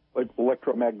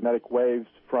electromagnetic waves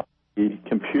from the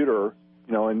computer,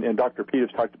 and Dr. Peat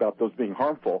has talked about those being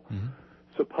harmful.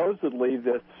 Supposedly,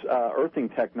 this earthing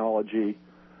technology,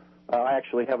 I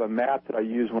actually have a mat that I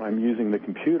use when I'm using the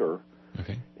computer.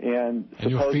 Okay. And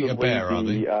your supposedly feet are bare, are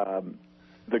they?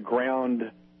 The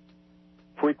ground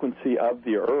frequency of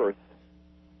the Earth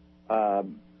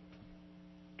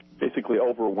basically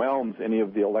overwhelms any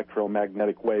of the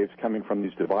electromagnetic waves coming from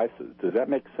these devices. Does that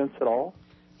make sense at all?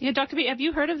 Yeah, Dr. B, have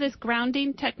you heard of this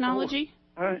grounding technology?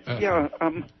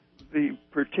 The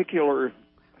particular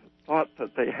thought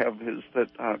that they have is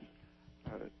that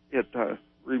it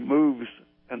removes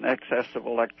an excess of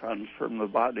electrons from the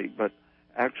body, but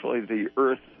actually the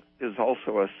Earth is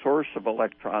also a source of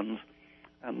electrons,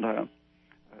 and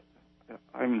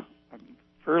I'm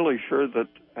fairly sure that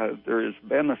there is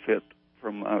benefit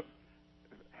from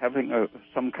having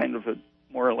some kind of a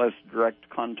more or less direct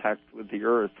contact with the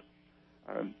Earth.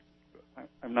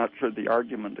 I'm not sure the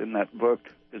argument in that book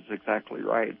is exactly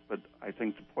right, but I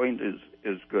think the point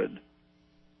is good.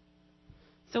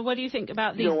 So what do you think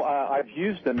about these? I've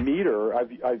used a meter.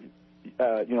 I've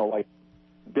like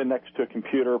been next to a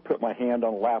computer, put my hand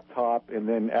on a laptop, and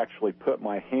then actually put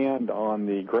my hand on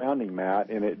the grounding mat,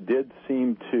 and it did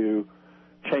seem to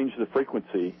change the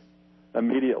frequency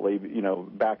immediately,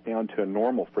 back down to a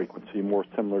normal frequency, more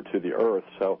similar to the Earth.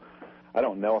 So I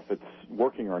don't know if it's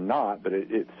working or not, but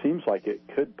it seems like it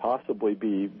could possibly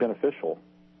be beneficial.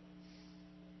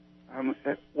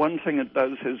 One thing it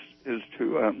does is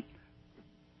to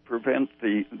prevent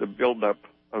the buildup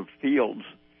of fields,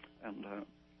 and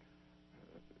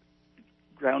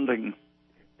grounding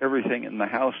everything in the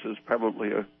house is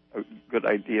probably a good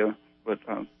idea, but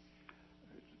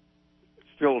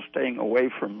still staying away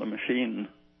from the machine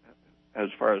as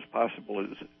far as possible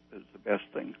is the best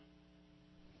thing.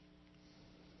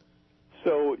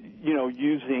 So,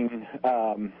 using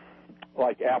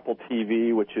like Apple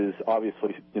TV, which is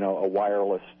obviously, a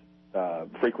wireless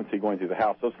frequency going through the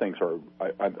house, those things are,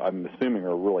 I'm assuming,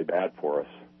 are really bad for us.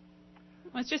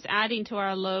 Well, it's just adding to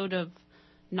our load of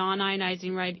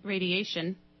non-ionizing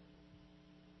radiation.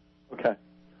 Okay.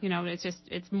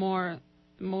 It's more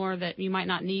that you might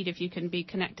not need if you can be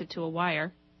connected to a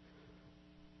wire.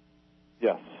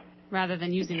 Yes. Rather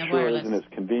than using the sure wireless. Isn't as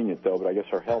convenient, though, but I guess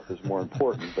our health is more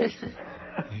important. But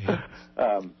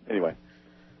anyway.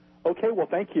 Okay, well,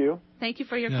 thank you. Thank you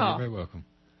for your You're call. very welcome.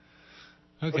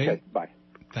 Okay, bye.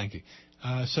 Thank you.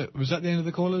 So was that the end of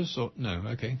the callers? Or no?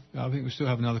 Okay. I think we still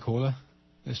have another caller.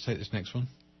 Let's take this next one.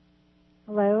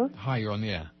 Hello? Hi, you're on the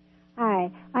air.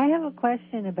 Hi. I have a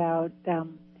question about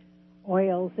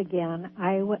oils again.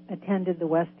 I attended the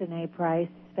Weston A. Price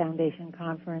Foundation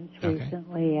conference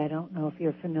recently. I don't know if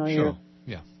you're familiar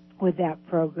with that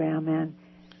program, and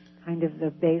kind of the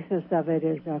basis of it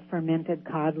is a fermented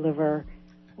cod liver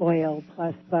oil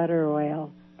plus butter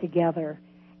oil together.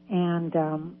 And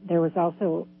there was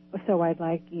also, so I'd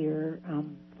like your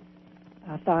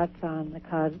thoughts on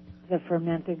the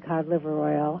fermented cod liver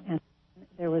oil. And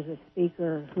there was a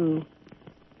speaker who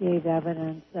gave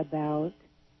evidence about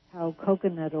how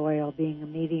coconut oil, being a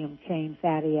medium-chain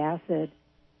fatty acid,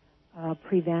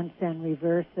 prevents and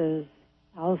reverses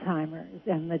Alzheimer's.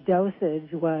 And the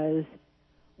dosage was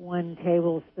 1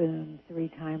 tablespoon 3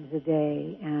 times a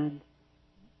day. And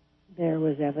there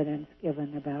was evidence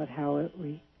given about how it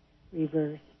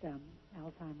reversed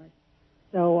Alzheimer's.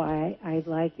 So I'd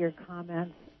like your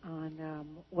comments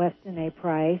on Weston A.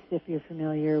 Price, if you're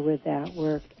familiar with that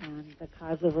work, and the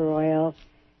cod liver oil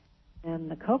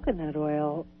and the coconut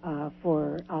oil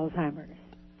for Alzheimer's.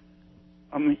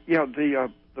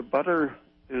 The butter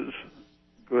is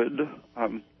good,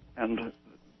 and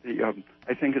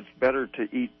I think it's better to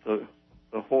eat the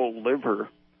whole liver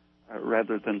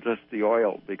rather than just the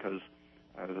oil, because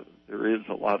there is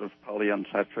a lot of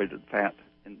polyunsaturated fat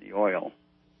in the oil.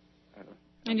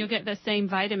 And you'll get the same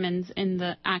vitamins in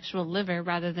the actual liver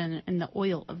rather than in the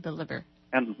oil of the liver.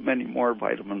 And many more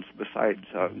vitamins besides.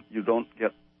 You don't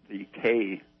get the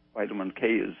K. Vitamin K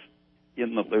is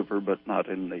in the liver but not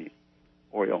in the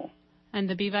oil. And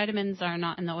the B vitamins are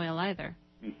not in the oil either,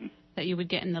 that you would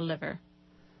get in the liver.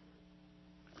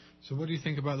 So what do you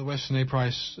think about the Weston A.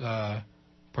 Price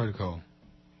protocol?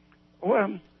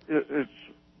 Well, it's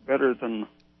better than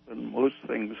most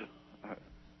things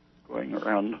going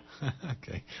around.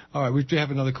 Okay. All right, we do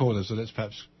have another caller, so let's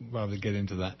perhaps rather get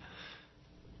into that.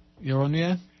 You're on the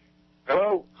air?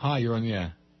 Hello? Hi, you're on the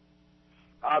air.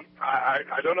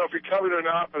 I don't know if you covered it or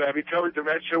not, but have you covered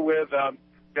dementia with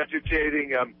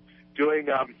vegetating, doing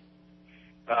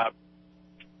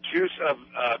juice of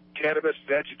cannabis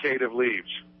vegetative leaves?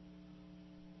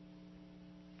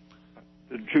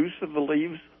 The juice of the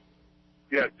leaves?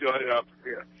 Yeah,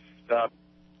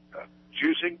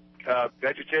 juicing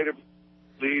vegetative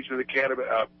leaves in the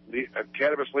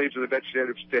cannabis leaves in the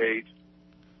vegetative state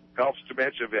helps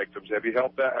dementia victims. Have you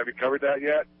covered that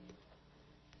yet?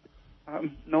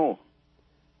 No.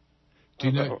 Do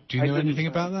you know anything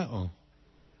about that? Or?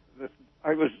 I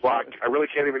really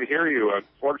can't even hear you,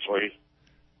 unfortunately.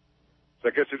 So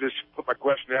I guess I just put my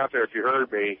question out there if you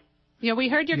heard me. Yeah, we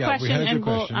heard your question,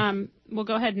 we'll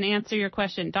go ahead and answer your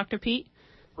question. Dr. Peat?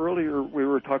 Earlier we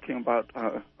were talking about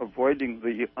avoiding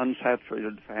the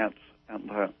unsaturated fats, and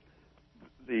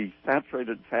the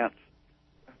saturated fats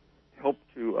help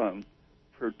to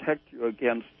protect you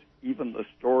against even the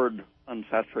stored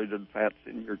unsaturated fats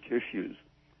in your tissues.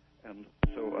 And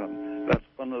so that's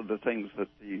one of the things that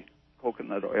the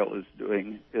coconut oil is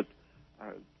doing.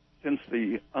 Since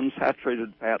the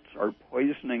unsaturated fats are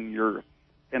poisoning your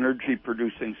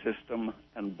energy-producing system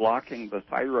and blocking the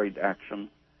thyroid action,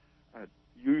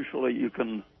 usually you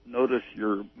can notice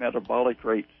your metabolic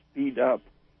rate speed up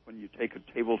when you take a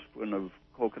tablespoon of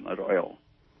coconut oil.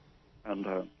 And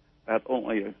that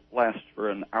only lasts for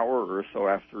an hour or so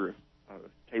after a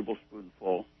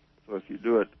tablespoonful. So if you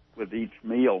do it with each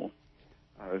meal,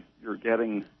 you're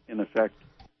getting, in effect,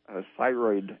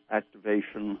 thyroid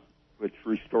activation, which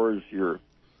restores your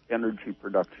energy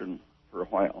production for a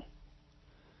while.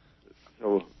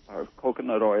 So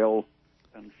coconut oil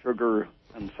and sugar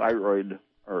and thyroid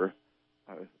are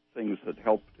things that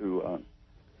help to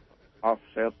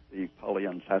offset the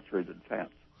polyunsaturated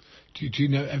fats. Do you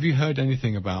know? Have you heard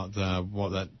anything about what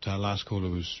that last caller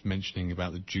was mentioning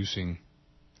about the juicing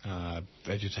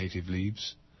vegetative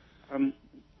leaves?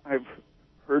 I've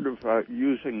heard of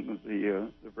using the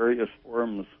various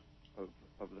forms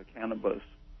of the cannabis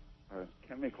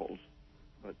chemicals,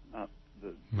 but not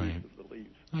the juice of the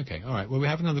leaves. Okay, all right. Well, we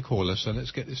have another caller, so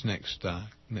let's get this next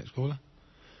caller.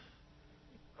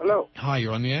 Hello. Hi,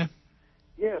 you're on the air.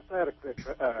 Yes, I had a quick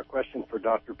question for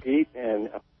Dr. Peat, and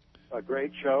a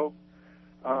great show.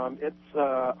 It's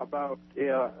about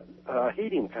a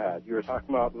heating pad. You were talking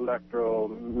about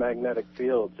electromagnetic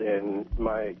fields, and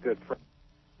my good friend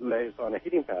lays on a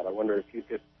heating pad. I wonder if you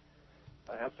could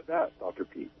answer that, Dr.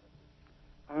 Peat.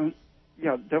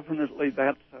 Yeah, definitely.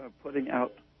 That's putting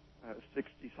out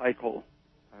 60-cycle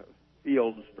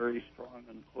fields very strong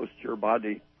and close to your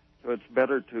body. So it's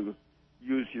better to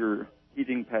use your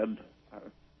heating pad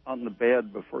on the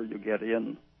bed before you get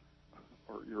in,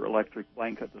 or your electric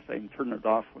blanket the same. Turn it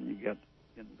off when you get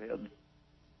in bed.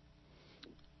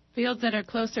 Fields that are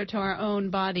closer to our own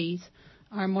bodies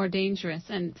are more dangerous,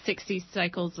 and 60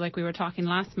 cycles, like we were talking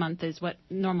last month, is what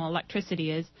normal electricity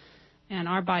is, and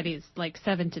our body is like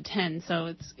 7 to 10,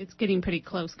 so it's getting pretty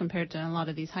close compared to a lot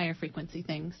of these higher frequency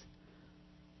things.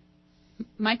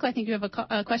 Michael, I think you have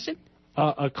a question?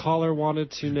 A caller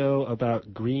wanted to know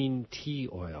about green tea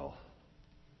oil.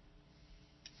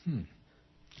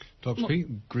 Dr.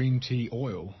 Peat, green tea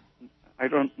oil. I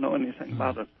don't know anything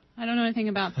about it. I don't know anything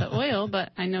about the oil,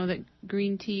 but I know that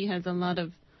green tea has a lot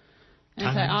of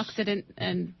antioxidant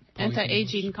and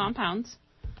anti-aging compounds,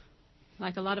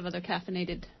 like a lot of other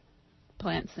caffeinated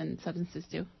plants and substances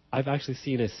do. I've actually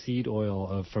seen a seed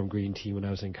oil from green tea when I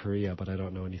was in Korea, but I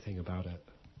don't know anything about it.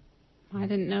 I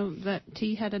didn't know that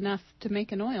tea had enough to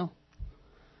make an oil,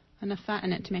 enough fat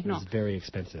in it to make an oil. It's very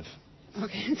expensive.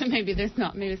 Okay, so maybe there's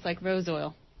not. Maybe it's like rose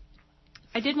oil.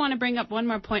 I did want to bring up one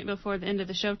more point before the end of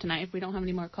the show tonight, if we don't have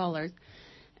any more callers,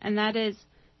 and that is,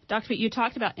 Dr. Peat, you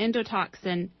talked about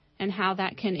endotoxin and how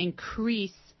that can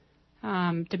increase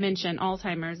dementia and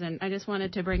Alzheimer's, and I just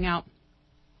wanted to bring out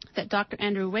that Dr.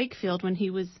 Andrew Wakefield, when he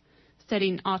was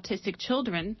studying autistic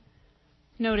children,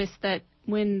 noticed that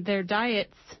when their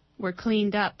diets were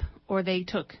cleaned up or they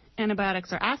took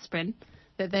antibiotics or aspirin,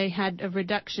 that they had a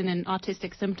reduction in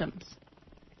autistic symptoms.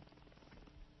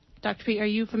 Dr. Peat, are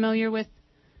you familiar with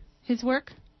his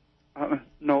work?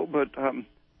 No, but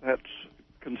that's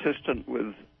consistent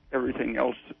with everything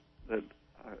else that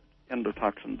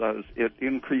endotoxin does. It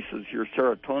increases your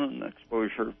serotonin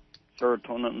exposure.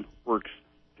 Serotonin works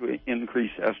to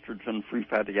increase estrogen, free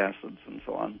fatty acids, and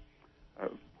so on,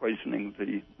 poisoning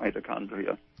the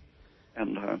mitochondria.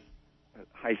 And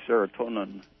high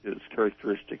serotonin is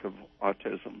characteristic of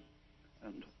autism.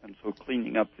 And so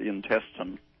cleaning up the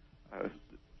intestine,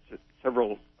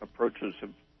 several approaches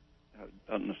have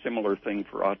done a similar thing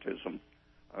for autism.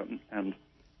 And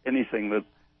anything that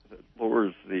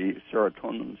lowers the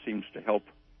serotonin seems to help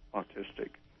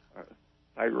autistic.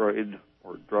 Thyroid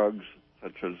or drugs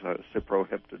such as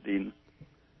cyproheptadine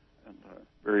and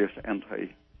various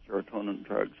anti-serotonin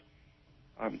drugs.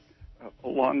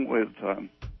 Along with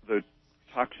the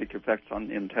toxic effects on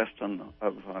the intestine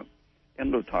of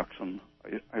endotoxin,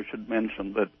 I should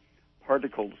mention that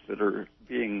particles that are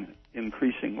being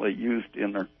increasingly used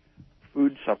in our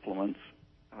food supplements,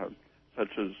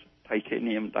 such as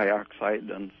titanium dioxide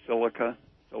and silicon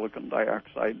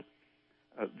dioxide,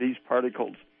 these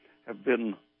particles have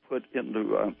been put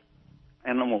into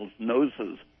animals'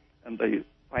 noses, and they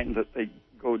find that they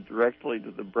go directly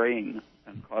to the brain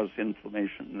and cause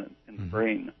inflammation in the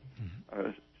brain.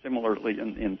 Similarly,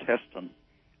 in the intestine,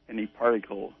 any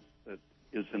particle that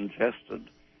is ingested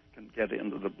can get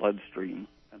into the bloodstream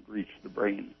and reach the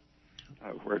brain,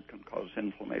 where it can cause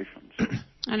inflammation. So,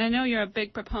 and I know you're a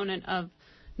big proponent of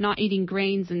not eating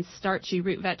grains and starchy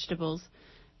root vegetables,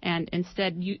 and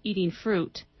instead eating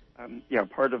fruit.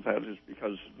 Part of that is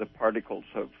because the particles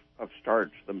of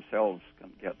starch themselves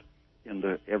can get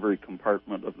into every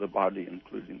compartment of the body,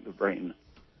 including the brain.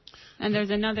 And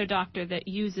there's another doctor that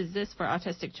uses this for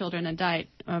autistic children, a diet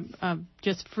of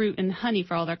just fruit and honey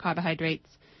for all their carbohydrates,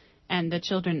 and the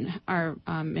children are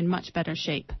in much better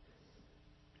shape.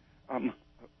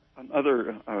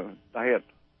 Another diet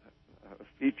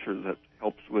feature that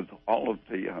helps with all of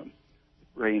the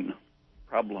brain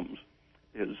problems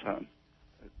is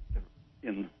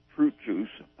in fruit juice.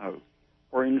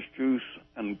 Orange juice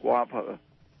and guava,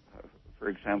 for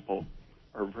example,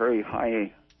 are very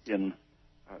high in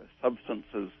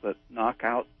substances that knock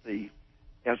out the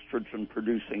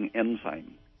estrogen-producing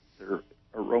enzyme. They're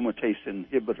aromatase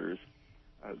inhibitors.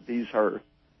 These are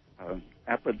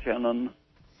apigenin,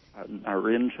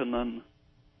 naringenin,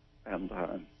 and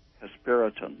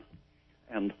hesperitin.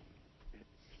 And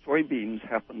soybeans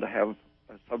happen to have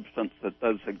a substance that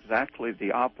does exactly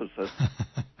the opposite,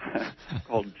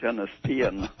 called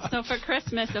genistein. So for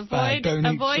Christmas, avoid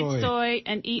soy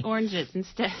and eat oranges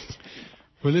instead.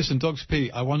 Well, listen, Dr.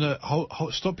 Peat, I want to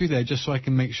stop you there just so I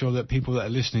can make sure that people that are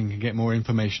listening can get more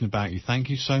information about you.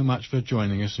 Thank you so much for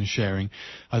joining us and sharing.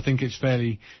 I think it's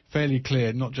fairly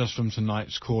clear, not just from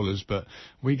tonight's callers, but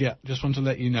just want to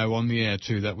let you know on the air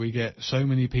too that we get so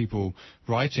many people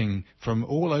writing from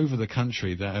all over the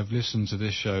country that have listened to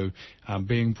this show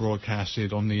being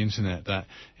broadcasted on the internet, that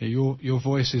your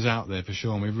voice is out there for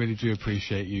sure, and we really do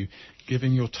appreciate you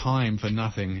giving your time for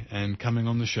nothing and coming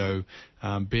on the show,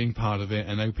 being part of it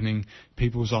and opening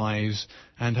people's eyes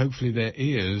and hopefully their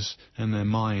ears and their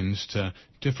minds to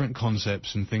different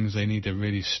concepts and things they need to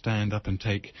really stand up and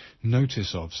take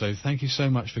notice of. So thank you so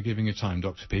much for giving your time,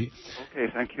 Dr. Peat. Okay,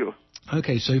 thank you.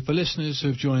 Okay, so for listeners who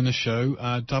have joined the show,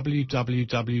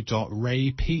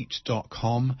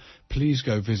 www.raypeat.com. Please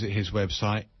go visit his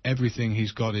website. Everything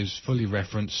he's got is fully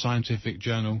referenced, scientific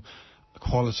journal,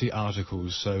 quality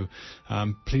articles. So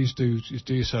please do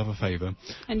yourself a favor.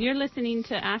 And you're listening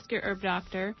to Ask Your Herb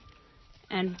Doctor,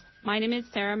 and my name is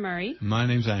Sarah Murray. My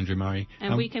name's Andrew Murray.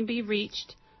 And we can be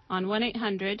reached on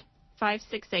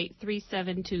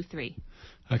 568-3723.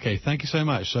 Okay, thank you so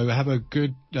much. So have a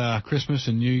good Christmas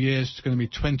and New Year's. It's going to be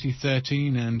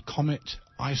 2013, and Comet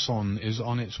Ison is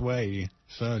on its way.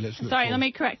 So let's look Sorry, let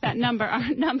me correct that number.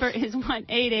 Our number is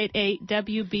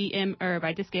 1-888-WBM-HERB.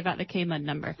 I just gave out the KMUD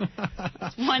number.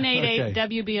 It's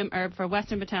 1-88-WBM-HERB for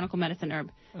Western Botanical Medicine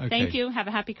Herb. Okay. Thank you. Have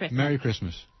a happy Christmas. Merry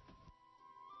Christmas.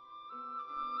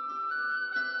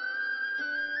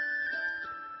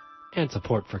 And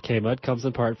support for KMUD comes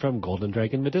in part from Golden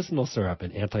Dragon Medicinal Syrup,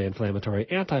 an anti-inflammatory,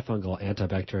 antifungal,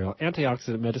 antibacterial,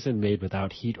 antioxidant medicine made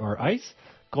without heat or ice.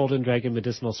 Golden Dragon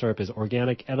Medicinal Syrup is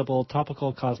organic, edible,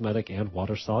 topical, cosmetic, and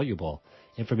water-soluble.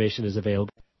 Information is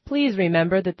available. Please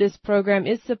remember that this program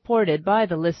is supported by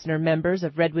the listener members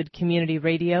of Redwood Community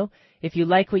Radio. If you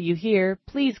like what you hear,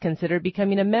 please consider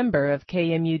becoming a member of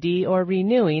KMUD or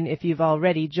renewing if you've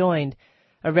already joined.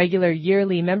 A regular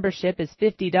yearly membership is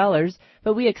 $50,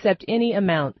 but we accept any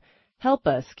amount. Help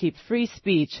us keep free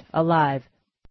speech alive.